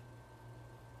school.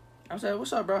 I'm saying,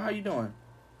 what's up, bro? How you doing? I'm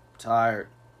tired.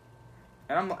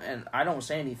 And I don't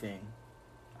say anything.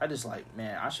 I just like,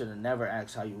 man, I should have never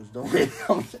asked how you was doing.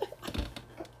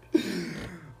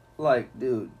 Like,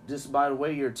 dude, just by the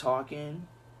way you're talking,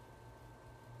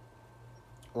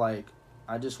 like,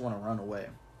 I just want to run away.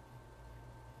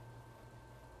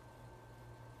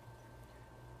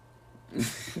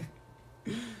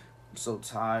 I'm so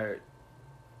tired.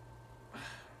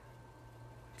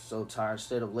 So tired.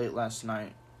 Stayed up late last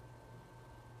night.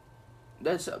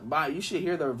 You should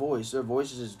hear their voice. Their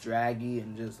voice is just draggy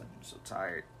and just like, I'm so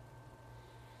tired.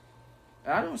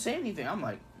 And I don't say anything. I'm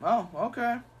like, oh,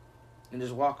 okay. And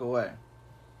just walk away.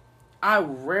 I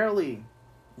very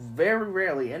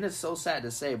rarely, and it's so sad to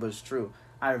say, but it's true.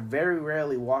 I very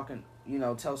rarely walk and,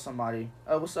 tell somebody,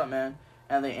 oh, what's up, man?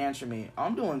 And they answer me,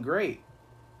 I'm doing great.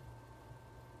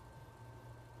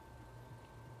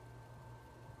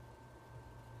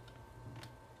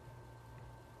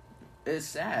 It's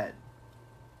sad.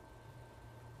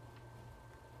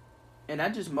 And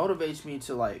that just motivates me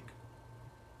to, like,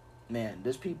 man,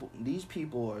 these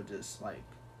people are just, like,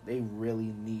 they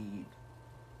really need,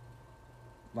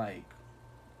 like,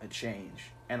 a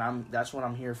change. And that's what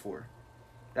I'm here for.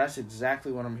 That's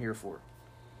exactly what I'm here for.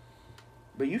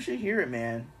 But you should hear it,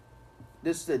 man.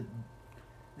 This the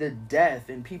death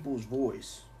in people's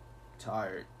voice.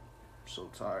 Tired. I'm so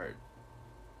tired.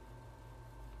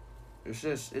 It's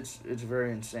just, it's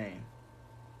very insane.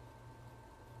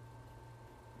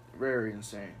 Very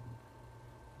insane.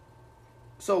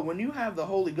 So when you have the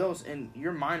Holy Ghost and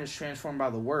your mind is transformed by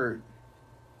the word,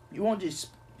 you won't just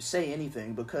say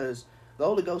anything because the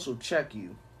Holy Ghost will check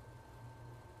you.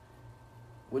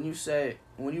 When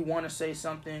you want to say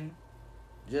something,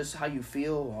 just how you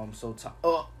feel, I'm so tired.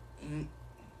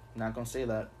 Not going to say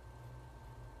that.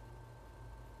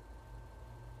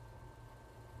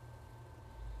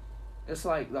 It's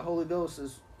like the Holy Ghost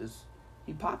is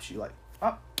he pops you like,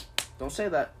 don't say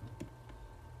that.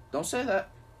 Don't say that.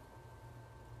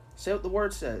 Say what the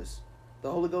word says.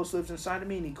 The Holy Ghost lives inside of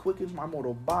me and he quickens my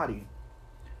mortal body.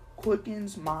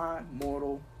 Quickens my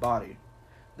mortal body.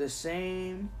 The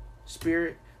same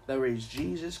Spirit that raised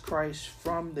Jesus Christ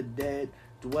from the dead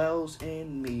dwells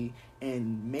in me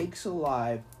and makes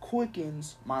alive,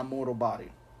 quickens my mortal body.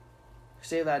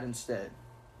 Say that instead.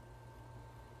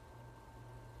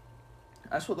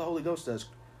 That's what the Holy Ghost does.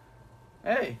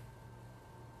 Hey,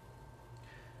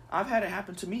 I've had it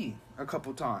happen to me a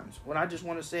couple times. When I just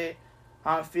want to say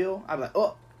how I feel, I'm like,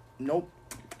 oh, nope.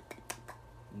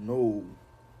 No.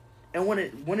 And when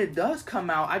it does come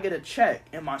out, I get a check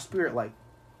in my spirit like,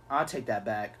 I'll take that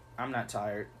back. I'm not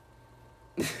tired.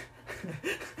 I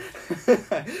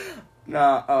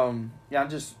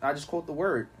just quote the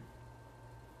word.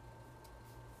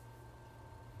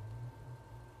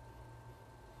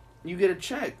 You get a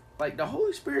check. Like, the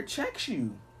Holy Spirit checks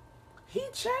you. He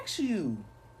checks you.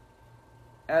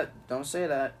 Don't say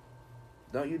that.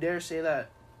 Don't you dare say that.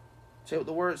 Say what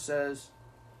the word says.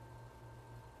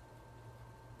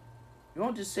 You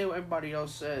won't just say what everybody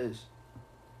else says.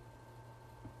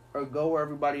 Or go where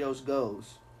everybody else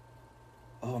goes.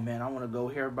 Oh man, I want to go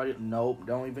here. Everybody, nope,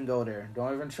 don't even go there.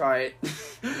 Don't even try it.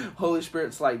 Holy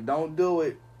Spirit's like, don't do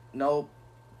it. Nope.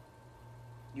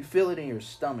 You feel it in your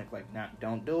stomach, like, nah,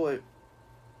 don't do it.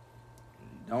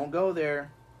 Don't go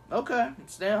there. Okay, I'm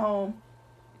staying home.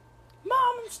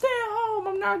 Mom, I'm staying home.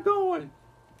 I'm not going.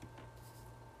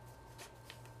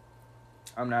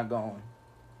 I'm not going.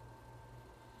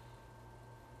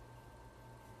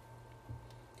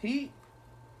 He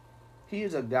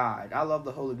is a guide. I love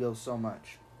the Holy Ghost so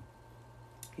much.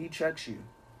 He checks you.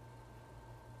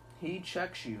 He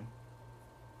checks you.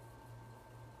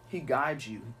 He guides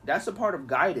you. That's a part of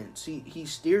guidance. He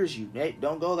steers you. Hey,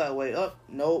 don't go that way. Up.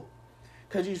 Nope.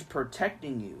 Because he's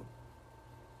protecting you.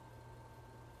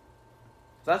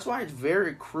 That's why it's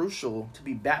very crucial to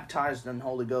be baptized in the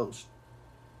Holy Ghost.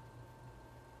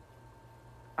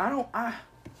 I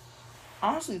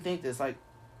honestly think this, like,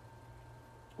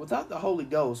 without the Holy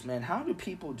Ghost, man, how do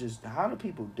people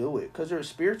do it? Because their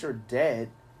spirits are dead,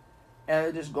 and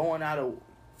they're just going out of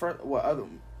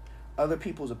other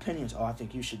people's opinions. Oh, I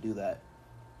think you should do that.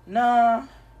 Nah,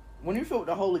 when you're filled with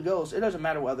the Holy Ghost, it doesn't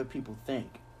matter what other people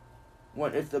think.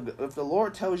 If the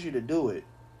Lord tells you to do it,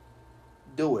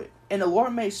 do it. And the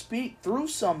Lord may speak through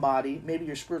somebody, maybe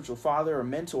your spiritual father or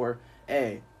mentor.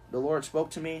 Hey, the Lord spoke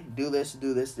to me. Do this,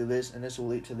 do this, do this, and this will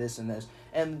lead to this and this.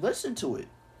 And listen to it.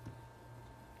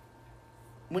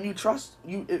 When you trust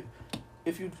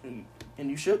if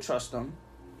you should trust them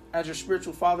as your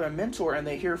spiritual father and mentor, and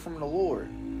they hear from the Lord,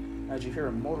 as you hear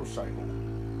a motorcycle.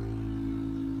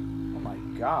 Oh my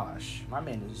gosh, my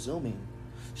man is zooming.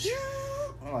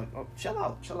 I'm like, oh, chill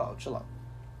out.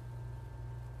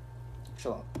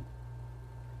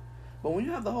 But when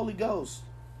you have the Holy Ghost,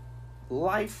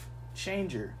 life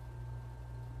changer.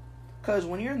 Because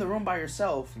when you're in the room by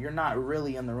yourself, you're not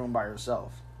really in the room by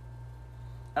yourself.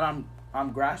 And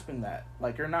I'm grasping that.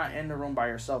 Like, you're not in the room by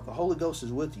yourself. The Holy Ghost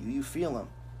is with you. You feel him.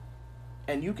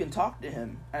 And you can talk to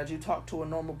him as you talk to a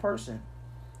normal person.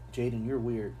 Jaden, you're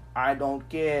weird. I don't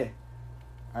care.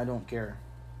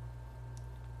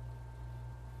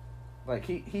 Like,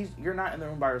 you're not in the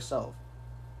room by yourself.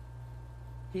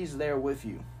 He's there with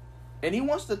you. And he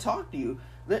wants to talk to you.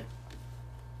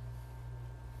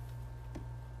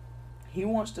 He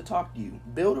wants to talk to you.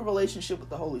 Build a relationship with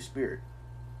the Holy Spirit.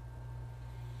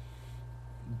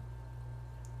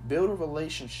 Build a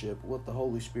relationship with the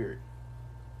Holy Spirit.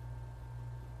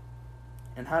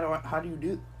 And how do you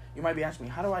do? You might be asking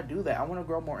me, how do I do that? I want to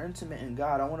grow more intimate in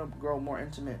God. I want to grow more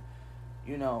intimate,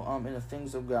 in the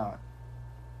things of God.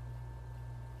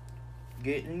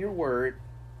 Get in your word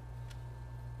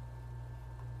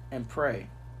and pray.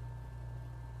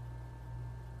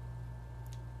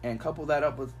 And couple that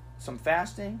up with some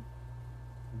fasting.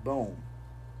 Boom.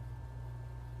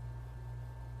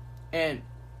 And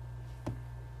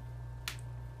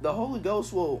the Holy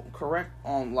Ghost will correct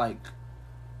on, like,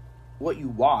 what you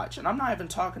watch. And I'm not even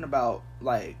talking about,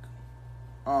 like,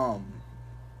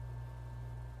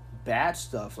 bad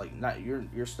stuff, like, not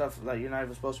your stuff that you're not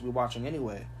even supposed to be watching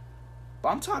anyway. But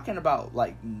I'm talking about,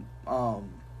 like,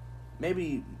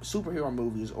 maybe superhero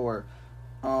movies or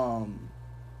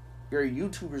your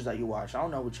YouTubers that you watch. I don't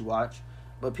know what you watch,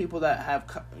 but people that have,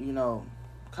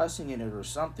 cussing in it or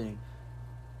something.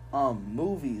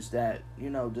 Movies that,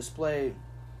 display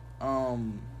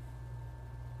some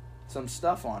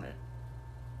stuff on it.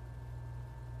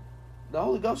 The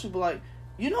Holy Ghost will be like,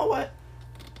 you know what?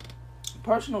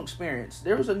 Personal experience.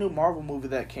 There was a new Marvel movie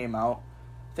that came out.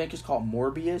 I think it's called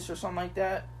Morbius or something like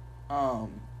that.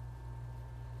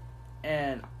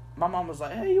 And my mom was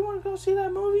like, hey, you want to go see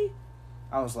that movie?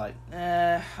 I was like,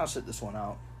 I'll sit this one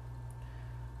out.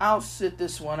 I'll sit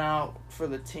this one out for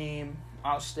the team.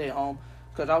 I'll stay home.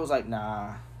 Because I was like,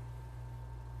 nah,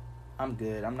 I'm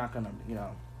good. I'm not going to,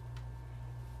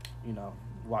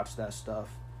 watch that stuff.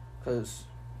 Because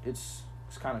it's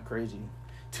kind of crazy.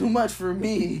 Too much for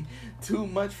me.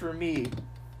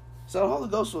 So the Holy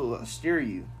Ghost will steer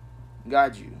you,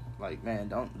 guide you. Like, man,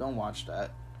 don't watch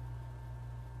that.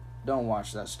 Don't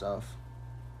watch that stuff.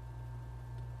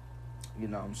 You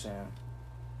know what I'm saying?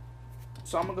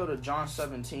 So I'm going to go to John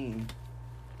 17.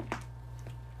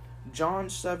 John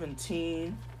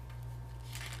 17.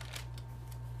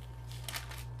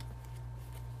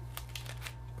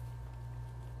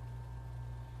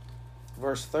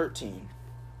 Verse 13.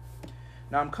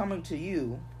 Now I'm coming to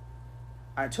you.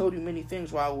 I told you many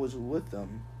things while I was with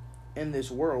them in this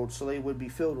world, so they would be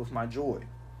filled with my joy.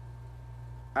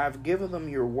 I have given them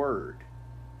your word,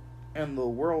 and the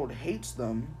world hates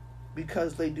them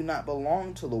because they do not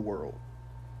belong to the world,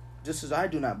 just as I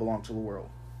do not belong to the world.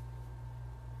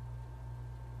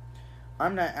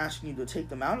 I'm not asking you to take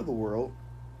them out of the world,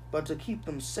 but to keep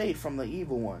them safe from the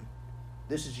evil one.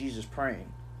 This is Jesus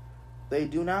praying. They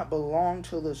do not belong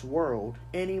to this world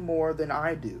any more than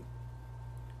I do.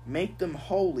 Make them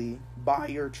holy by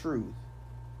your truth.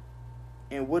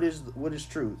 And what is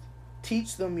truth?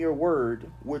 Teach them your word,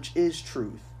 which is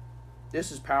truth.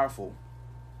 This is powerful.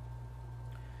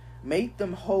 Make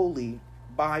them holy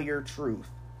by your truth.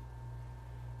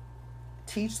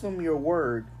 Teach them your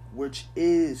word, which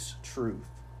is truth.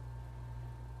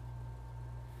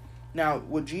 Now,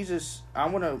 with Jesus, I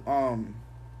want to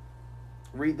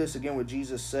read this again, what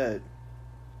Jesus said.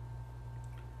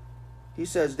 He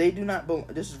says,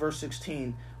 this is verse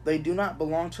 16, they do not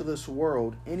belong to this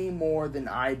world any more than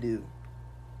I do.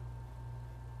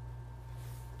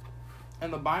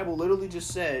 And the Bible literally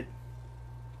just said,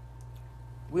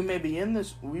 we may be in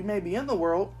the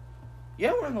world.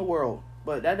 Yeah, we're in the world,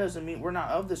 but that doesn't mean we're not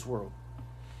of this world.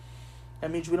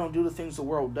 That means we don't do the things the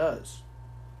world does.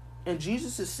 And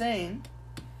Jesus is saying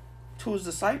to his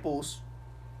disciples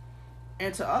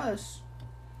and to us,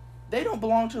 they don't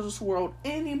belong to this world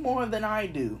any more than I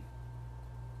do.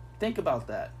 Think about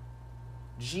that.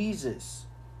 Jesus,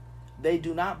 they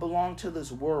do not belong to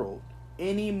this world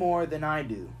any more than I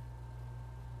do.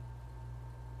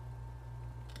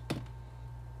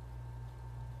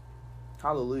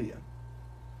 Hallelujah.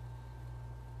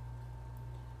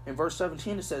 In verse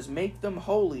 17 it says, make them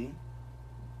holy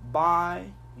by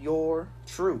your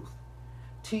truth.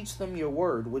 Teach them your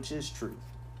word, which is truth.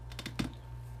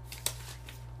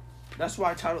 That's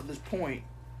why I titled this point,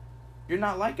 you're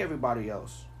not like everybody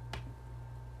else.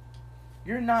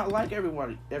 You're not like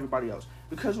everybody else.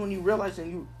 Because when you realize,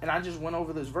 and I just went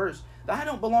over this verse, that I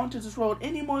don't belong to this world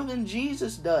any more than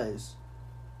Jesus does.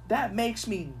 That makes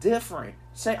me different.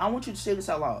 I want you to say this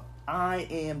out loud. I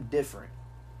am different.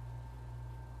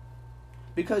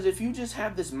 Because if you just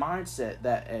have this mindset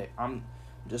that, hey, I'm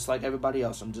just like everybody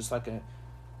else,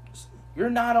 you're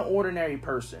not an ordinary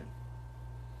person.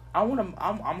 I want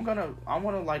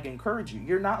to encourage you.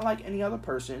 You're not like any other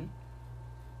person.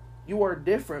 You are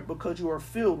different because you are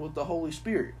filled with the Holy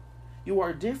Spirit. You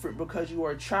are different because you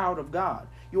are a child of God.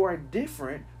 You are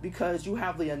different because you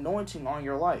have the anointing on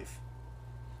your life.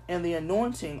 And the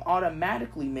anointing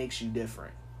automatically makes you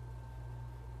different.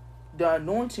 The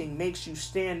anointing makes you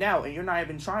stand out, and you're not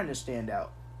even trying to stand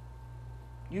out.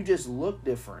 You just look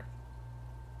different.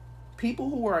 People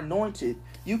who are anointed,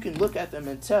 you can look at them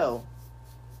and tell,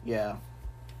 yeah,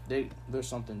 there's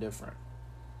something different.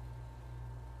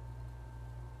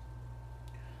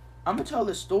 I'm going to tell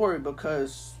this story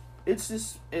because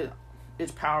it's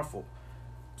powerful.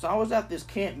 So I was at this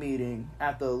camp meeting,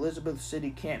 at the Elizabeth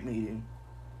City camp meeting.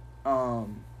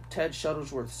 Ted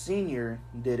Shuttlesworth Sr.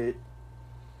 did it.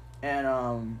 And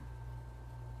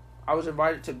I was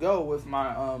invited to go with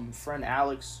my friend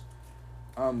Alex,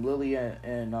 Lily,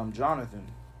 and Jonathan.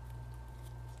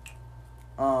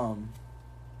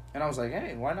 And I was like,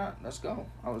 hey, why not? Let's go.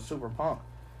 I was super pumped.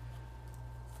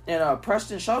 And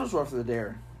Preston Shuttlesworth was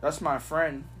there. That's my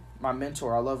friend, my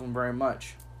mentor. I love him very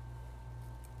much.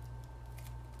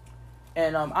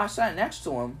 And I sat next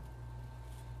to him.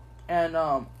 And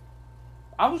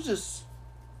I was just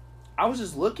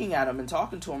looking at him and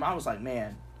talking to him. I was like,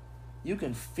 man, you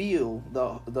can feel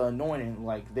the anointing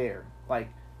there.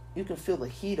 You can feel the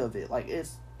heat of it.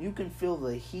 You can feel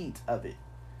the heat of it.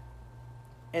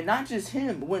 And not just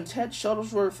him. When Ted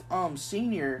Shuttlesworth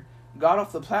Sr. got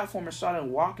off the platform and started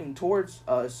walking towards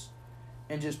us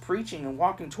and just preaching and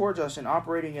walking towards us and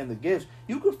operating in the gifts,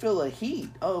 you could feel the heat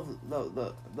of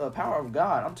the power of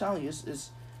God. I'm telling you,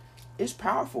 it's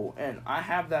powerful. And I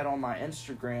have that on my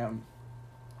Instagram.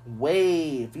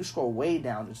 If you scroll way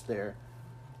down, it's there.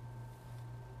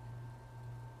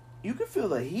 You can feel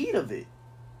the heat of it.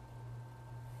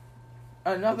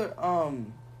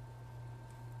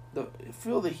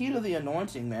 Feel the heat of the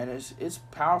anointing, man. It's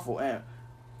powerful. And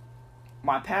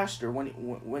my pastor,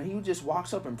 when he just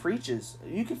walks up and preaches,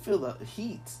 you can feel the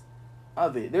heat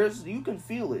of it. You can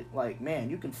feel it.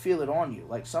 You can feel it on you.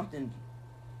 Something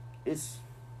is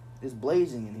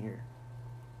blazing in here.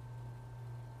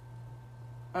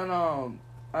 And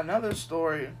another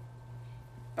story,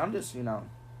 I'm just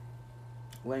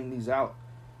laying these out.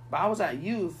 But I was at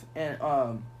youth, and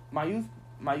my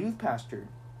youth pastor,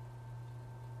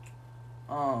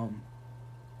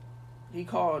 he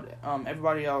called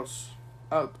everybody else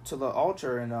up to the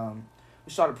altar, and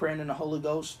we started praying in the Holy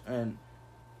Ghost, and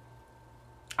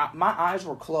my eyes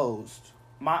were closed.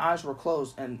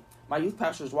 And my youth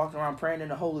pastor was walking around praying in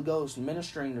the Holy Ghost,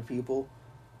 ministering to people.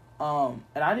 And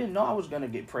I didn't know I was going to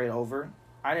get prayed over.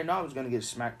 I didn't know I was going to get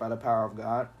smacked by the power of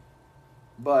God.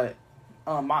 But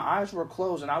my eyes were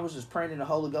closed, and I was just praying in the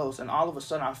Holy Ghost, and all of a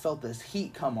sudden I felt this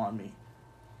heat come on me.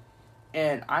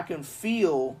 And I can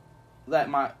feel that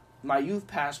my youth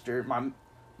pastor,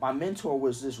 my mentor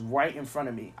was just right in front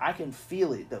of me. I can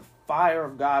feel it. The fire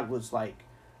of God was like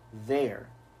there.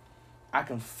 I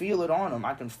can feel it on him.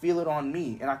 I can feel it on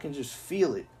me, and I can just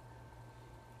feel it.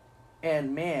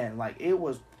 And man, like it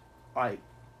was like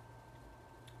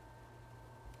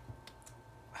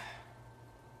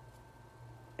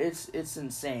it's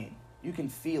insane. You can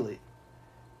feel it.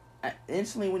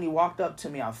 Instantly when he walked up to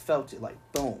me, I felt it like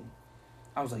boom.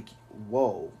 I was like,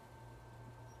 whoa.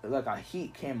 Like a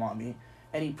heat came on me,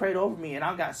 and he prayed over me, and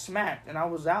I got smacked, and I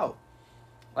was out.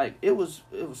 Like it was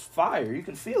fire. You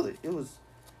can feel it. It was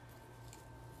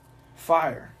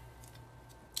fire.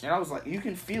 And I was like, you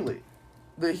can feel it.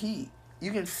 The heat.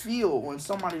 You can feel when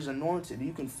somebody's anointed.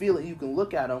 You can feel it. You can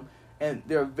look at them, and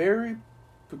they're very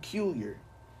peculiar.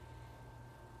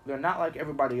 They're not like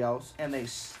everybody else, and they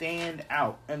stand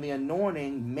out. And the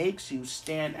anointing makes you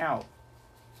stand out.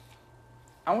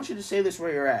 I want you to say this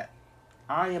where you're at.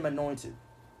 I am anointed.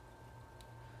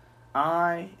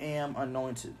 I am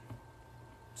anointed.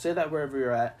 Say that wherever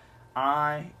you're at.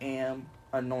 I am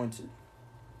anointed.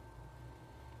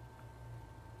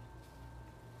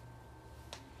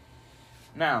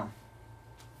 Now,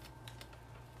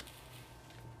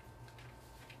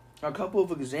 a couple of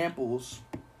examples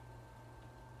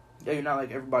that you're not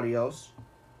like everybody else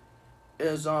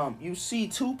is you see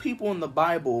two people in the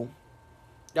Bible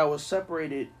that was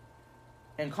separated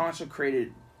and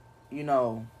consecrated,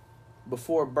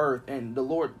 before birth, and the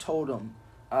Lord told them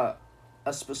a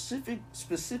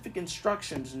specific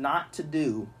instructions not to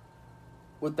do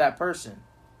with that person,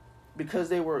 because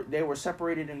they were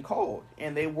separated and called,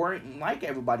 and they weren't like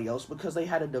everybody else because they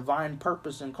had a divine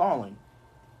purpose and calling.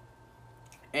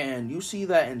 And you see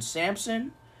that in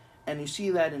Samson, and you see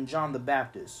that in John the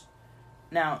Baptist.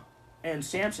 Now, in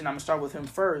Samson, I'm going to start with him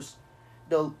first.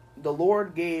 The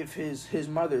Lord gave his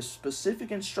mother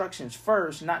specific instructions.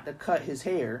 First, not to cut his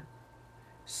hair.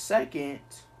 Second,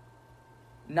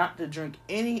 not to drink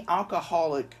any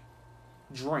alcoholic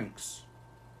drinks,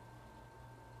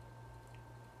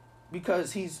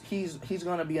 because he's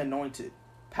going to be anointed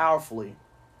powerfully.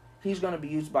 He's going to be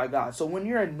used by God. So when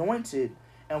you're anointed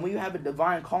and when you have a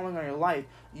divine calling on your life,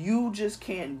 you just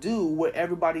can't do what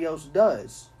everybody else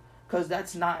does, because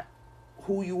that's not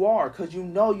who you are, because you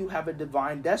know you have a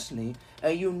divine destiny,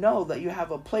 and you know that you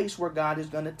have a place where God is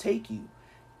going to take you.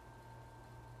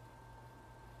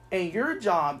 And your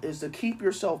job is to keep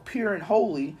yourself pure and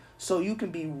holy so you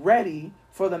can be ready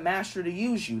for the master to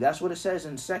use you. That's what it says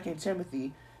in 2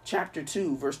 Timothy chapter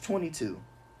 2, verse 22.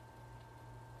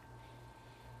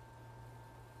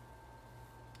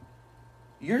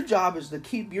 Your job is to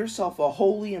keep yourself a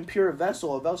holy and pure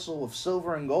vessel, a vessel of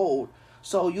silver and gold,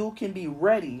 so you can be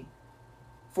ready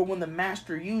for when the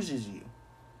master uses you.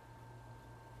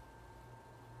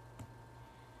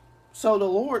 So the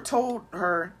Lord told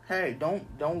her, hey,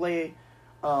 don't lay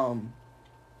a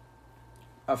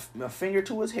finger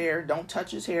to his hair. Don't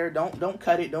touch his hair. Don't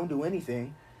cut it. Don't do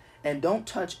anything. And don't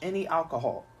touch any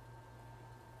alcohol.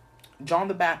 John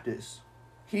the Baptist,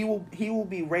 he will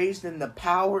be raised in the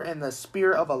power and the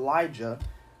spirit of Elijah.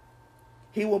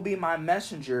 He will be my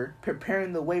messenger,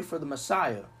 preparing the way for the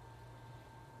Messiah.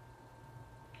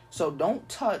 So don't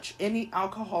touch any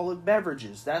alcoholic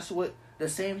beverages. That's what the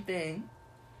same thing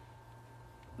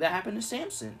that happened to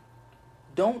Samson.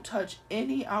 Don't touch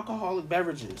any alcoholic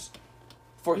beverages,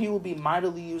 for he will be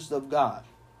mightily used of God.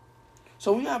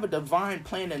 So we have a divine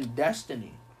plan and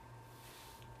destiny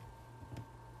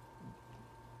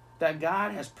that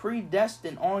God has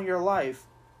predestined on your life.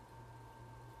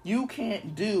 You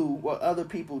can't do what other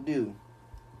people do,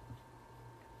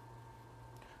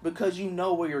 because you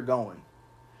know where you're going.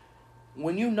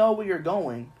 When you know where you're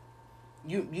going,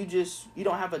 you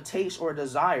don't have a taste or a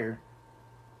desire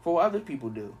for what other people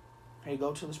do. Hey,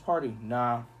 go to this party.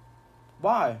 Nah.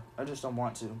 Why? I just don't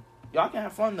want to. Y'all can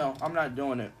have fun though. I'm not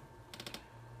doing it.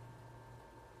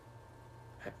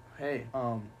 Hey,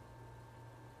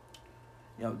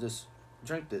 just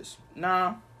drink this.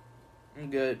 Nah. I'm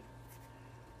good.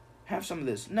 Have some of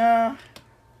this. Nah.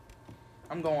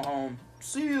 I'm going home.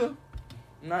 See ya.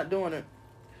 I'm not doing it.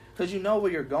 Because you know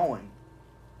where you're going.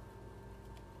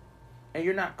 And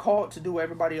you're not called to do what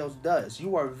everybody else does.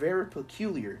 You are very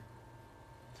peculiar.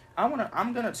 I'm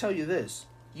going to tell you this.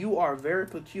 You are very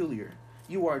peculiar.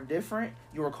 You are different.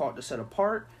 You are called to set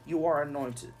apart. You are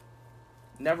anointed.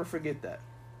 Never forget that.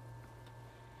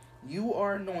 You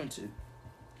are anointed.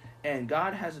 And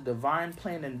God has a divine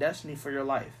plan and destiny for your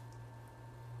life.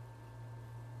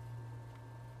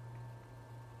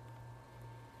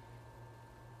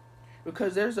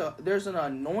 Because there's an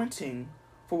anointing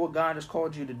for what God has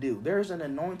called you to do. There's an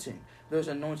anointing. There's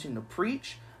an anointing to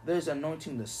preach. There's an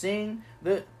anointing to sing.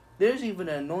 There's even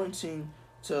an anointing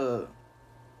to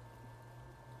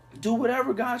do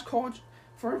whatever God's called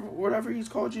for, whatever He's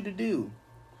called you to do.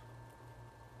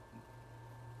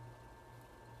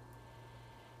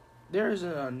 There is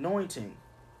an anointing.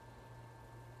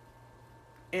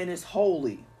 And it's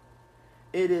holy.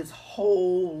 It is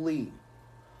holy.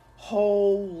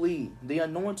 Holy. The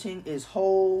anointing is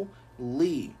holy.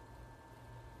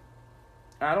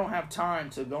 I don't have time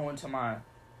to go into my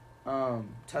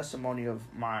testimony of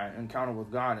my encounter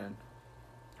with God and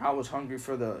how I was hungry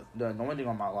for the anointing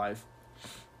on my life.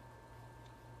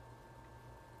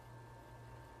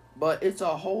 But it's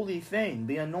a holy thing,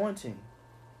 the anointing.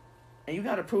 And you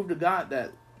got to prove to God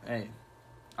that, hey,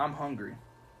 I'm hungry.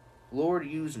 Lord,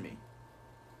 use me.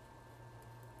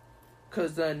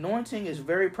 Because the anointing is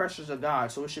very precious to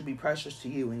God, so it should be precious to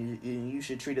you, and you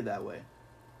should treat it that way.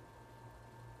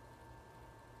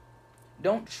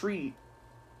 Don't treat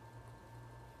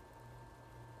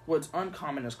what's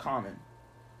uncommon as common.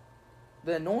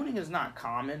 The anointing is not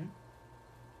common.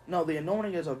 No, the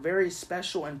anointing is a very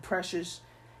special and precious,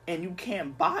 and you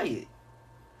can't buy it.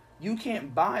 You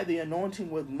can't buy the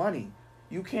anointing with money.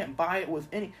 You can't buy it with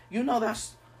any... You know,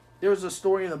 there's a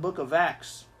story in the book of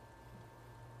Acts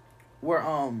where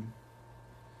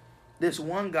this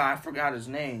one guy, I forgot his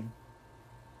name,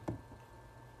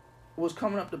 was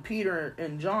coming up to Peter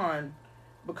and John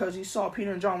because he saw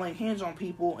Peter and John laying hands on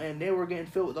people and they were getting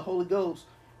filled with the Holy Ghost.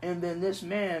 And then this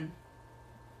man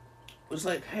was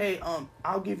like, hey,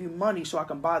 I'll give you money so I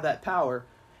can buy that power.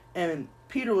 And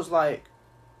Peter was like,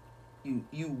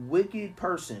 You wicked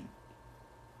person.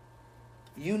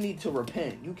 You need to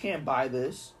repent. You can't buy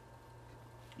this.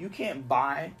 You can't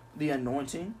buy the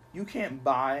anointing. You can't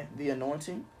buy the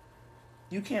anointing.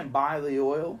 You can't buy the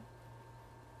oil.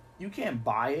 You can't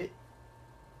buy it.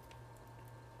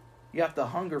 You have to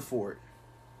hunger for it.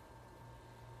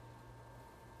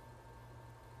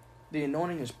 The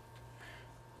anointing is...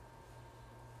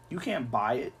 You can't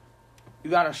buy it. You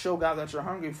got to show God that you're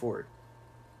hungry for it.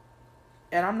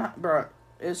 And I'm not, bro,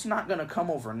 it's not going to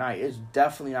come overnight. It's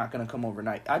definitely not going to come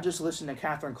overnight. I just listened to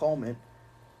Catherine Coleman.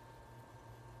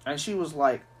 And she was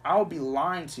like, I will be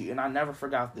lying to you. And I never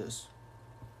forgot this.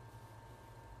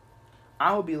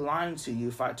 I would be lying to you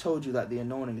if I told you that the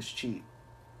anointing is cheap.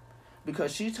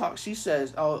 Because she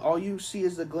says, oh, all you see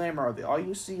is the glamour of it. All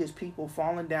you see is people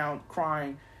falling down,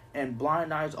 crying, and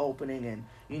blind eyes opening, and,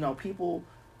 people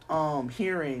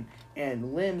hearing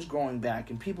and limbs growing back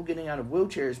and people getting out of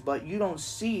wheelchairs, but you don't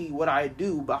see what I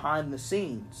do behind the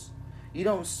scenes. You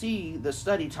don't see the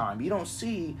study time. You don't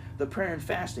see the prayer and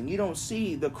fasting. You don't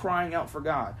see the crying out for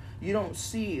God. You don't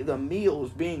see the meals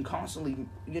being constantly,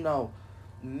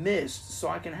 missed so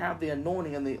I can have the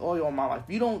anointing and the oil in my life.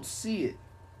 You don't see it.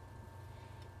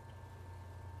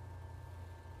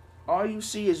 All you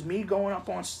see is me going up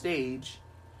on stage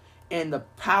and the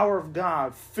power of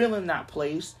God filling that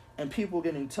place and people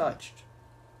getting touched.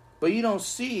 But you don't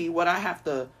see what I have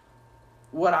to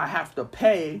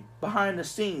pay behind the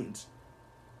scenes.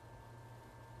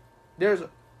 There's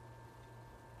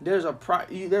a price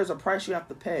you have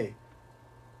to pay.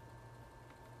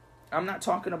 I'm not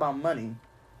talking about money.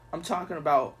 I'm talking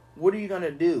about, what are you going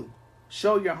to do?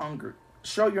 Show your hunger.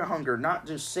 Show your hunger, not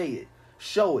just say it.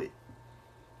 Show it.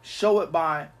 Show it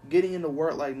by getting into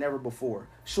work like never before.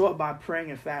 Show it by praying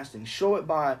and fasting. Show it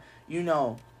by,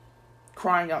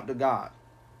 crying out to God.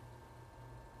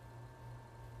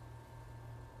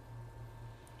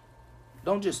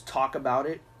 Don't just talk about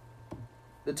it.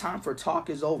 The time for talk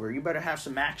is over. You better have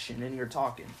some action in your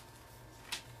talking.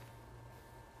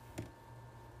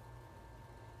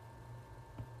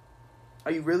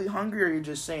 Are you really hungry, or are you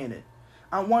just saying it?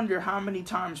 I wonder how many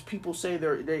times people say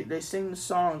they sing the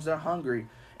songs, they're hungry,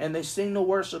 and they sing the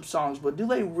worship songs, but do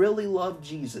they really love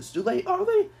Jesus?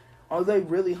 Are they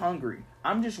really hungry?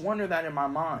 I'm just wondering that in my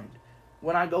mind.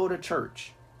 When I go to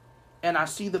church and I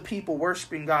see the people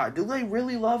worshiping God, do they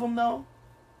really love Him though?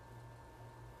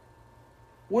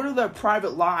 What are their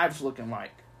private lives looking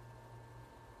like?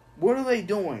 What are they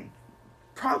doing?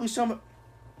 Probably some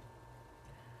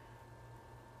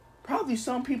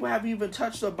people haven't even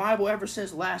touched the Bible ever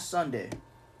since last Sunday.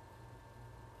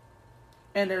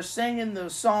 And they're singing the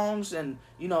songs and,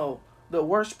 they're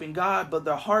worshiping God, but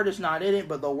their heart is not in it,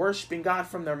 but they're worshiping God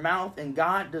from their mouth, and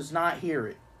God does not hear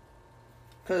it.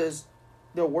 Because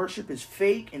their worship is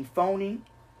fake and phony.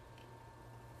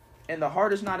 And the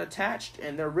heart is not attached,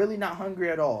 and they're really not hungry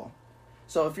at all.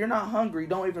 So if you're not hungry,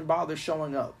 don't even bother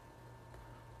showing up.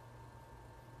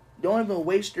 Don't even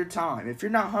waste your time. If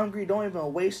you're not hungry, don't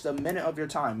even waste a minute of your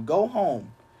time. Go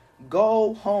home.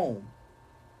 Go home.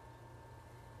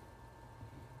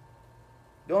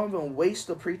 Don't even waste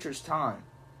the preacher's time.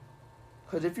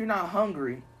 Because if you're not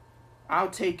hungry, I'll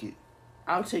take it.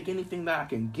 I'll take anything that I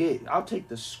can get. I'll take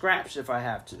the scraps if I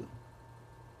have to.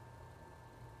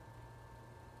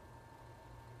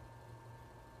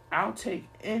 I'll take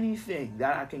anything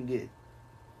that I can get.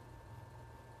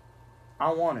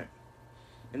 I want it.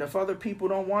 And if other people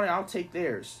don't want it, I'll take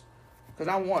theirs. Because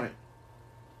I want it.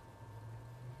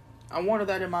 I wanted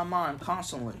that in my mind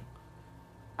constantly.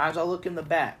 As I look in the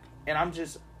back. And I'm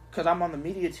just... Because I'm on the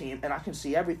media team and I can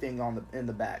see everything in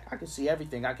the back. I can see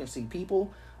everything. I can see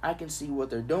people. I can see what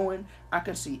they're doing. I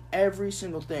can see every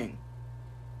single thing.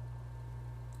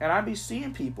 And I be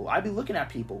seeing people. I be looking at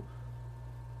people.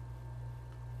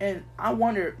 And I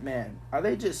wonder, man, are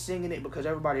they just singing it because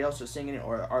everybody else is singing it?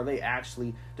 Or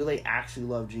do they actually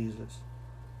love Jesus?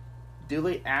 Do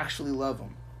they actually love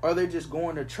him? Or are they just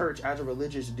going to church as a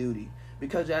religious duty?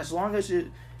 Because as long as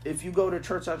if you go to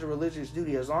church as a religious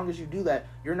duty, as long as you do that,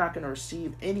 you're not going to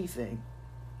receive anything.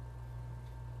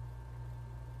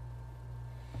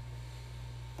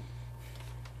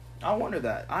 I wonder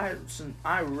that.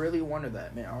 I really wonder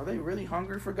that, man. Are they really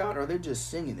hungry for God, or are they just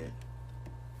singing it?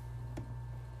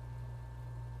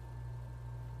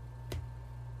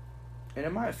 And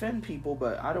it might offend people,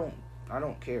 but I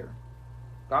don't care.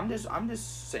 I'm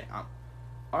just saying.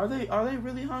 Are they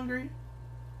really hungry?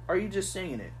 Or are you just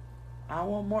singing it? I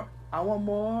want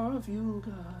more of you,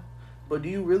 God. But do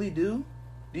you really do?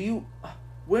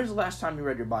 When's the last time you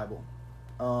read your Bible?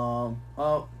 Oh,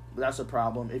 that's a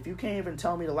problem. If you can't even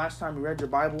tell me the last time you read your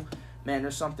Bible, man,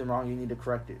 there's something wrong. You need to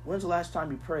correct it. When's the last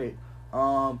time you prayed?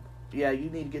 Yeah, you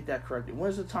need to get that corrected.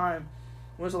 When's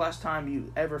the last time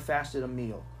you ever fasted a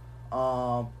meal?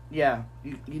 Yeah,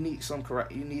 you need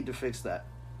you need to fix that.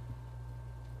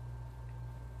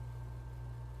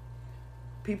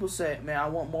 People say, man, I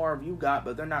want more of you, God,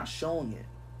 but they're not showing it.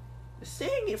 They're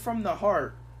saying it from the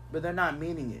heart, but they're not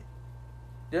meaning it.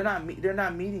 They're not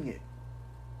meaning it.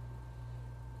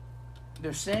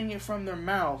 They're saying it from their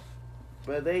mouth,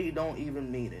 but they don't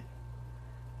even mean it.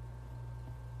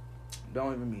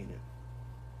 Don't even mean it.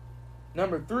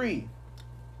 Number 3.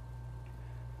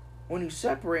 When you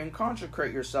separate and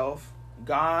consecrate yourself,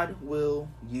 God will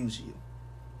use you.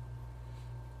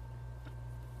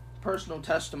 Personal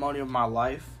testimony of my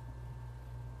life,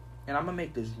 and I'm going to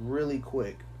make this really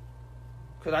quick,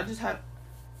 because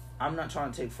I'm not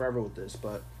trying to take forever with this,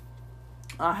 but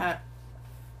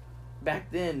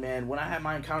back then, man, when I had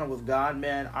my encounter with God,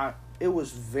 man, it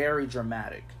was very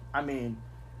dramatic. I mean,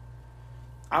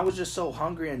 I was just so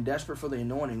hungry and desperate for the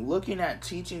anointing. Looking at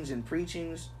teachings and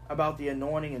preachings about the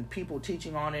anointing and people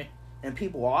teaching on it and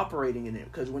people operating in it.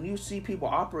 Because when you see people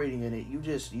operating in it, you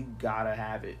gotta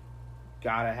have it.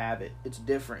 Gotta have it. It's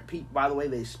different. By the way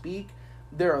they speak,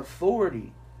 their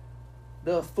authority.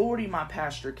 The authority my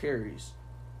pastor carries.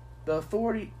 The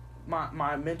authority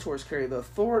my mentors carry. The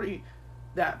authority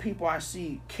that people I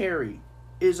see carry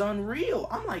is unreal.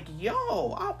 I'm like,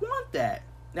 yo, I want that.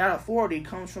 That authority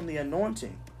comes from the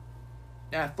anointing.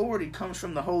 That authority comes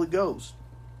from the Holy Ghost.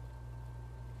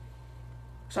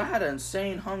 So I had an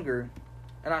insane hunger,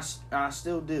 and I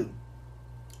still do,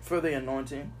 for the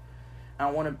anointing. I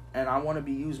want to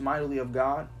be used mightily of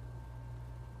God.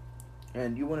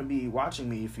 And you wouldn't be watching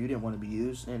me if you didn't want to be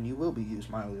used, and you will be used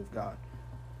mightily of God.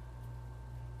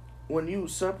 When you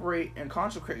separate and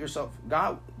consecrate yourself,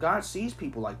 God sees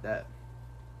people like that.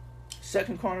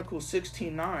 2 Chronicles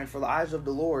 16:9, for the eyes of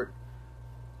the Lord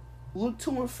look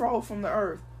to and fro from the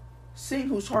earth, seeing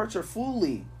whose hearts are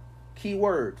fully, key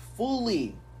word,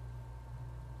 fully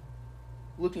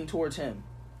looking towards him.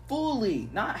 Fully,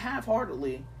 not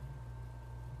half-heartedly.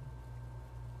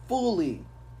 Fully.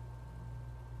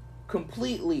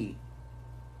 Completely.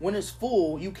 When it's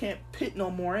full, you can't put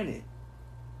no more in it.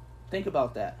 Think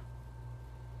about that.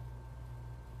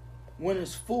 When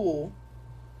it's full,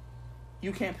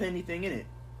 you can't put anything in it.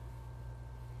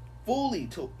 Fully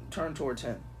turn towards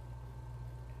him.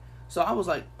 So I was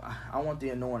like, I want the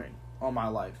anointing on my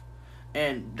life.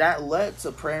 And that led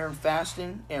to prayer and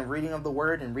fasting and reading of the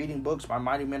word and reading books by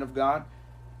mighty men of God.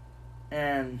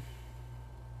 And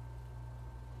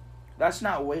that's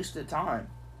not wasted time.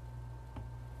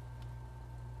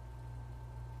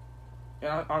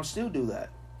 And I'll still do that.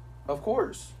 Of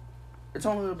course. It's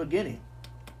only the beginning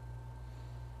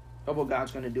of what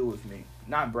God's going to do with me.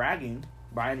 Not bragging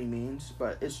by any means,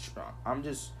 but I'm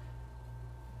just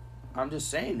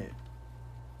saying it.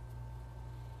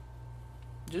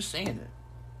 Just saying it.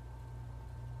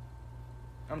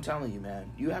 I'm telling you,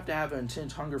 man. You have to have an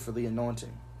intense hunger for the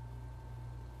anointing.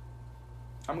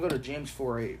 I'm going to go to James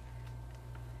 4:8.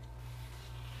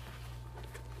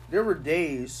 There were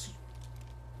days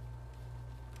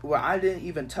where I didn't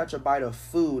even touch a bite of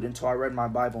food until I read my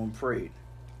Bible and prayed.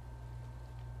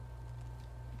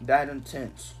 That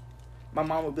intense. My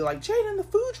mom would be like, Jaden, the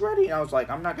food's ready. And I was like,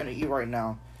 I'm not going to eat right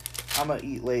now. I'm going to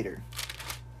eat later.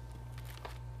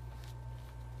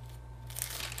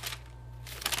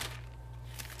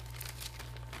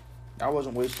 I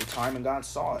wasn't wasting time, and God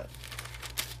saw it.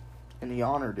 And He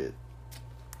honored it.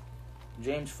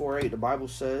 James 4:8, the Bible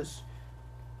says,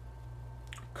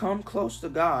 come close to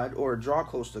God, or draw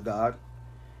close to God,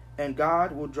 and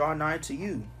God will draw nigh to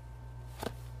you.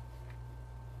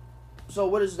 So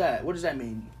what is that? What does that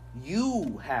mean?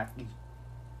 You have to,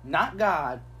 not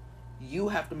God, you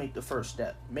have to make the first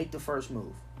step. Make the first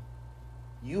move.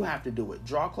 You have to do it.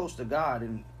 Draw close to God,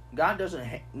 and God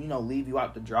doesn't, leave you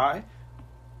out to dry.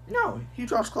 No, He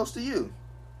draws close to you.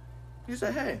 He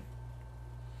said, hey,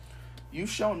 you've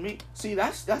shown me. See,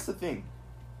 that's the thing.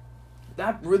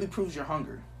 That really proves your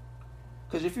hunger.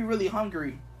 Because if you're really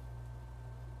hungry,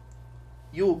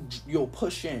 you'll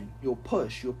push in. You'll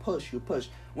push.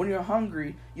 When you're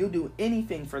hungry, you'll do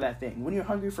anything for that thing. When you're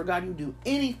hungry for God, you'll do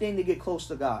anything to get close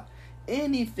to God.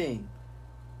 Anything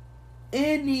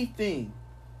to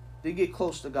get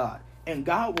close to God. And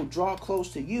God will draw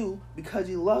close to you because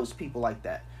He loves people like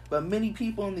that. But many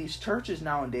people in these churches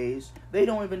nowadays, they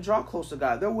don't even draw close to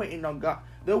God. They're waiting on God.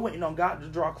 They're waiting on God to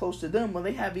draw close to them when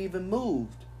they haven't even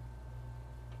moved.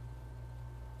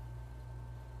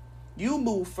 You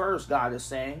move first, God is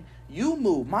saying. You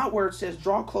move. My word says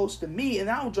draw close to me and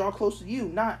I will draw close to you.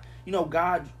 Not,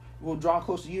 God will draw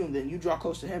close to you and then you draw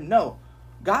close to Him. No.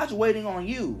 God's waiting on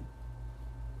you.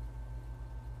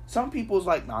 Some people's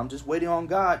like, no, I'm just waiting on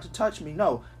God to touch me.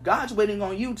 No. God's waiting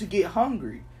on you to get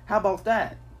hungry. How about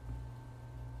that?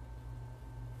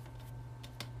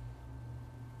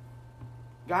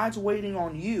 God's waiting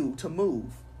on you to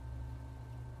move.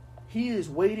 He is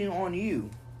waiting on you.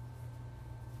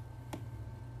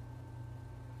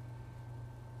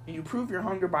 And you prove your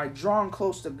hunger by drawing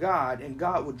close to God, and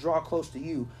God will draw close to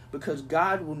you, because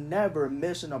God will never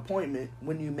miss an appointment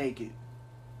when you make it.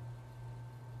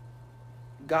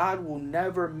 God will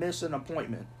never miss an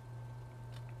appointment.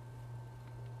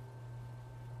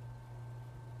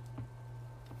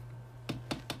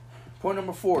 Point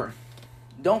number 4.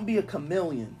 Don't be a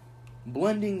chameleon.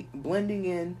 Blending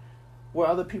in where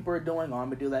other people are doing. I'm going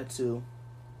to do that too.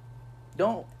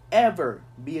 Don't ever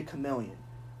be a chameleon.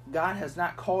 God has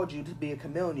not called you to be a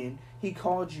chameleon. He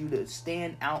called you to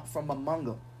stand out from among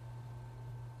them.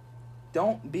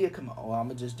 Don't be a chameleon. Oh, I'm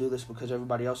going to just do this because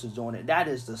everybody else is doing it. That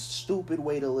is the stupid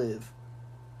way to live.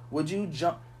 Would you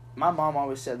jump? My mom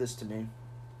always said this to me.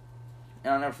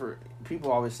 And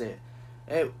people always say it.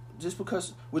 Hey, just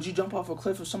because, would you jump off a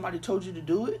cliff if somebody told you to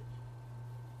do it?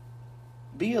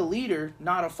 Be a leader,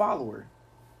 not a follower.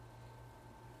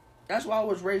 That's what I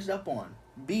was raised up on.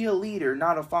 Be a leader,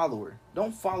 not a follower.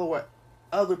 Don't follow what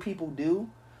other people do.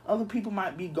 Other people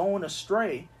might be going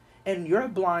astray, and your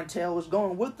blind tail is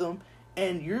going with them,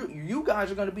 and you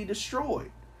guys are going to be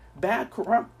destroyed. Bad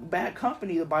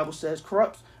company, the Bible says,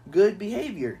 corrupts good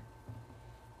behavior.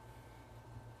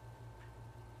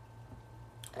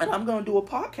 And I'm going to do a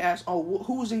podcast on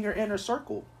who's in your inner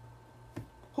circle.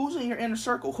 Who's in your inner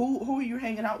circle? Who are you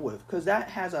hanging out with? Because that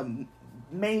has a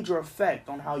major effect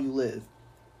on how you live.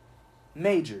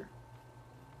 Major.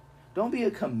 Don't be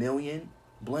a chameleon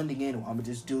blending in. Well, I'm going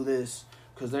to just do this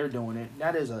because they're doing it.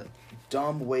 That is a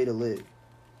dumb way to live.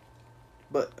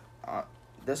 But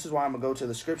this is why I'm going to go to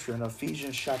the scripture in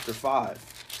Ephesians chapter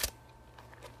 5.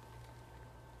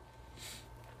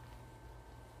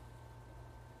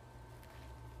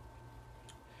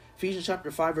 Ephesians chapter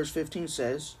 5 verse 15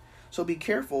 says, so be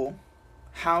careful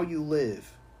how you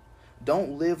live.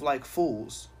 Don't live like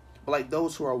fools, but like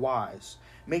those who are wise.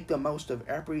 Make the most of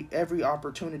every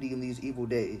opportunity in these evil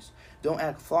days. Don't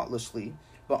act thoughtlessly,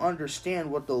 but understand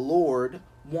what the Lord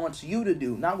wants you to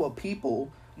do. Not what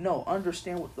people. No,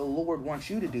 understand what the Lord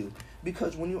wants you to do.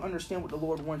 Because when you understand what the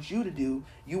Lord wants you to do,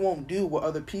 you won't do what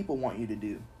other people want you to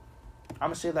do. I'm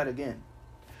going to say that again.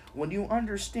 When you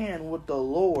understand what the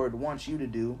Lord wants you to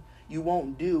do, you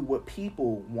won't do what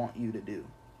people want you to do.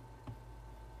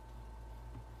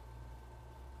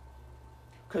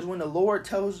 Because when the Lord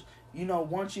tells,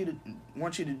 wants you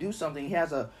to do something, He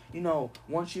has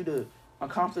wants you to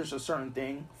accomplish a certain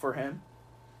thing for Him,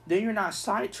 then you're not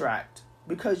sidetracked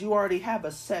because you already have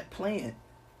a set plan.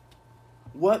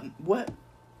 What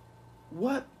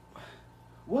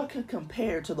could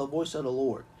compare to the voice of the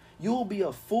Lord? You will be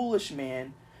a foolish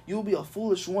man. You will be a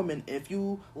foolish woman if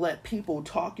you let people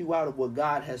talk you out of what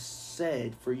God has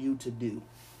said for you to do.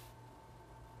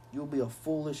 You'll be a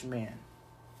foolish man.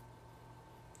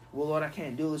 Well, Lord, I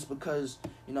can't do this because,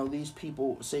 these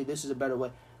people say this is a better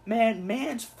way. Man,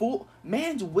 man's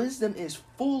wisdom is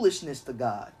foolishness to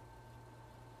God.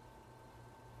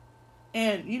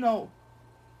 And,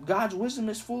 God's wisdom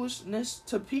is foolishness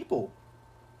to people.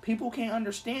 People can't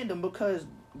understand them because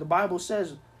the Bible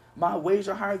says, my ways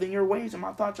are higher than your ways and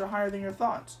my thoughts are higher than your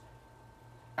thoughts.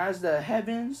 As the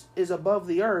heavens is above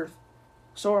the earth,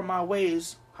 so are my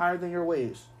ways higher than your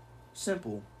ways.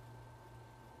 Simple.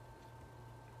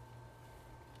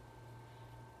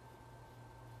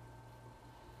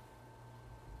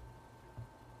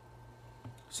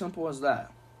 Simple as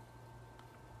that.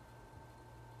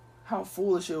 How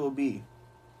foolish it would be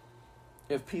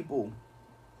if people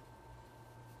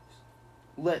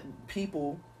let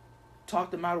people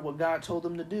talk them out of what God told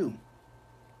them to do.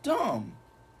 Dumb.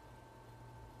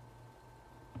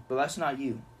 But that's not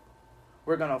you.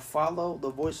 We're going to follow the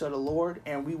voice of the Lord,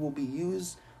 and we will be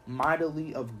used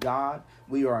mightily of God.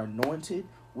 We are anointed.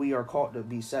 We are called to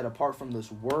be set apart from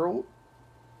this world.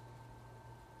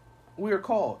 We are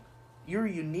called. You're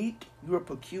unique. You're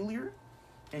peculiar.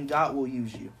 And God will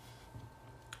use you.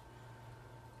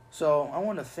 So I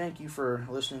want to thank you for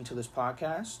listening to this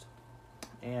podcast.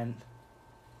 And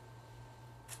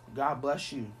God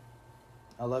bless you.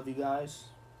 I love you guys.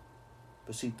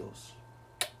 Besitos.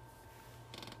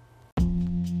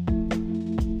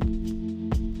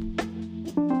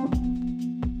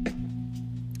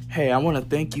 Hey, I want to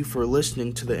thank you for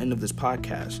listening to the end of this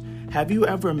podcast. Have you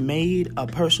ever made a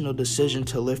personal decision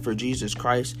to live for Jesus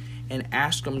Christ and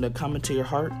ask Him to come into your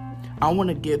heart? I want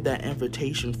to give that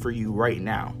invitation for you right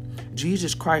now.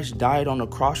 Jesus Christ died on the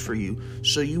cross for you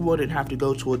so you wouldn't have to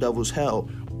go to a devil's hell,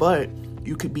 but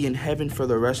you could be in heaven for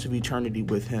the rest of eternity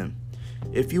with Him.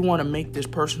 If you want to make this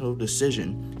personal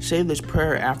decision, say this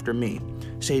prayer after me.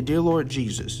 Say, Dear Lord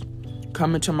Jesus,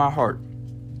 come into my heart.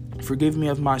 Forgive me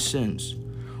of my sins.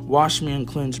 Wash me and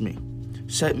cleanse me.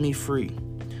 Set me free.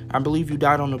 I believe you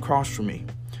died on the cross for me.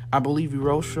 I believe you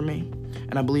rose for me.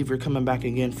 And I believe you're coming back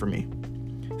again for me.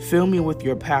 Fill me with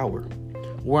your power.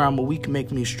 Where I'm weak,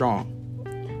 make me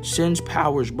strong. Sin's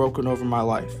power is broken over my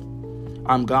life.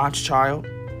 I'm God's child,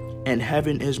 and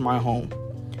heaven is my home.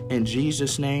 In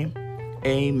Jesus' name,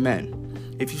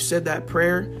 amen. If you said that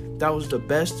prayer, that was the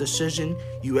best decision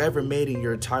you ever made in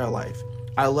your entire life.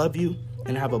 I love you,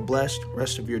 and have a blessed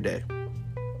rest of your day.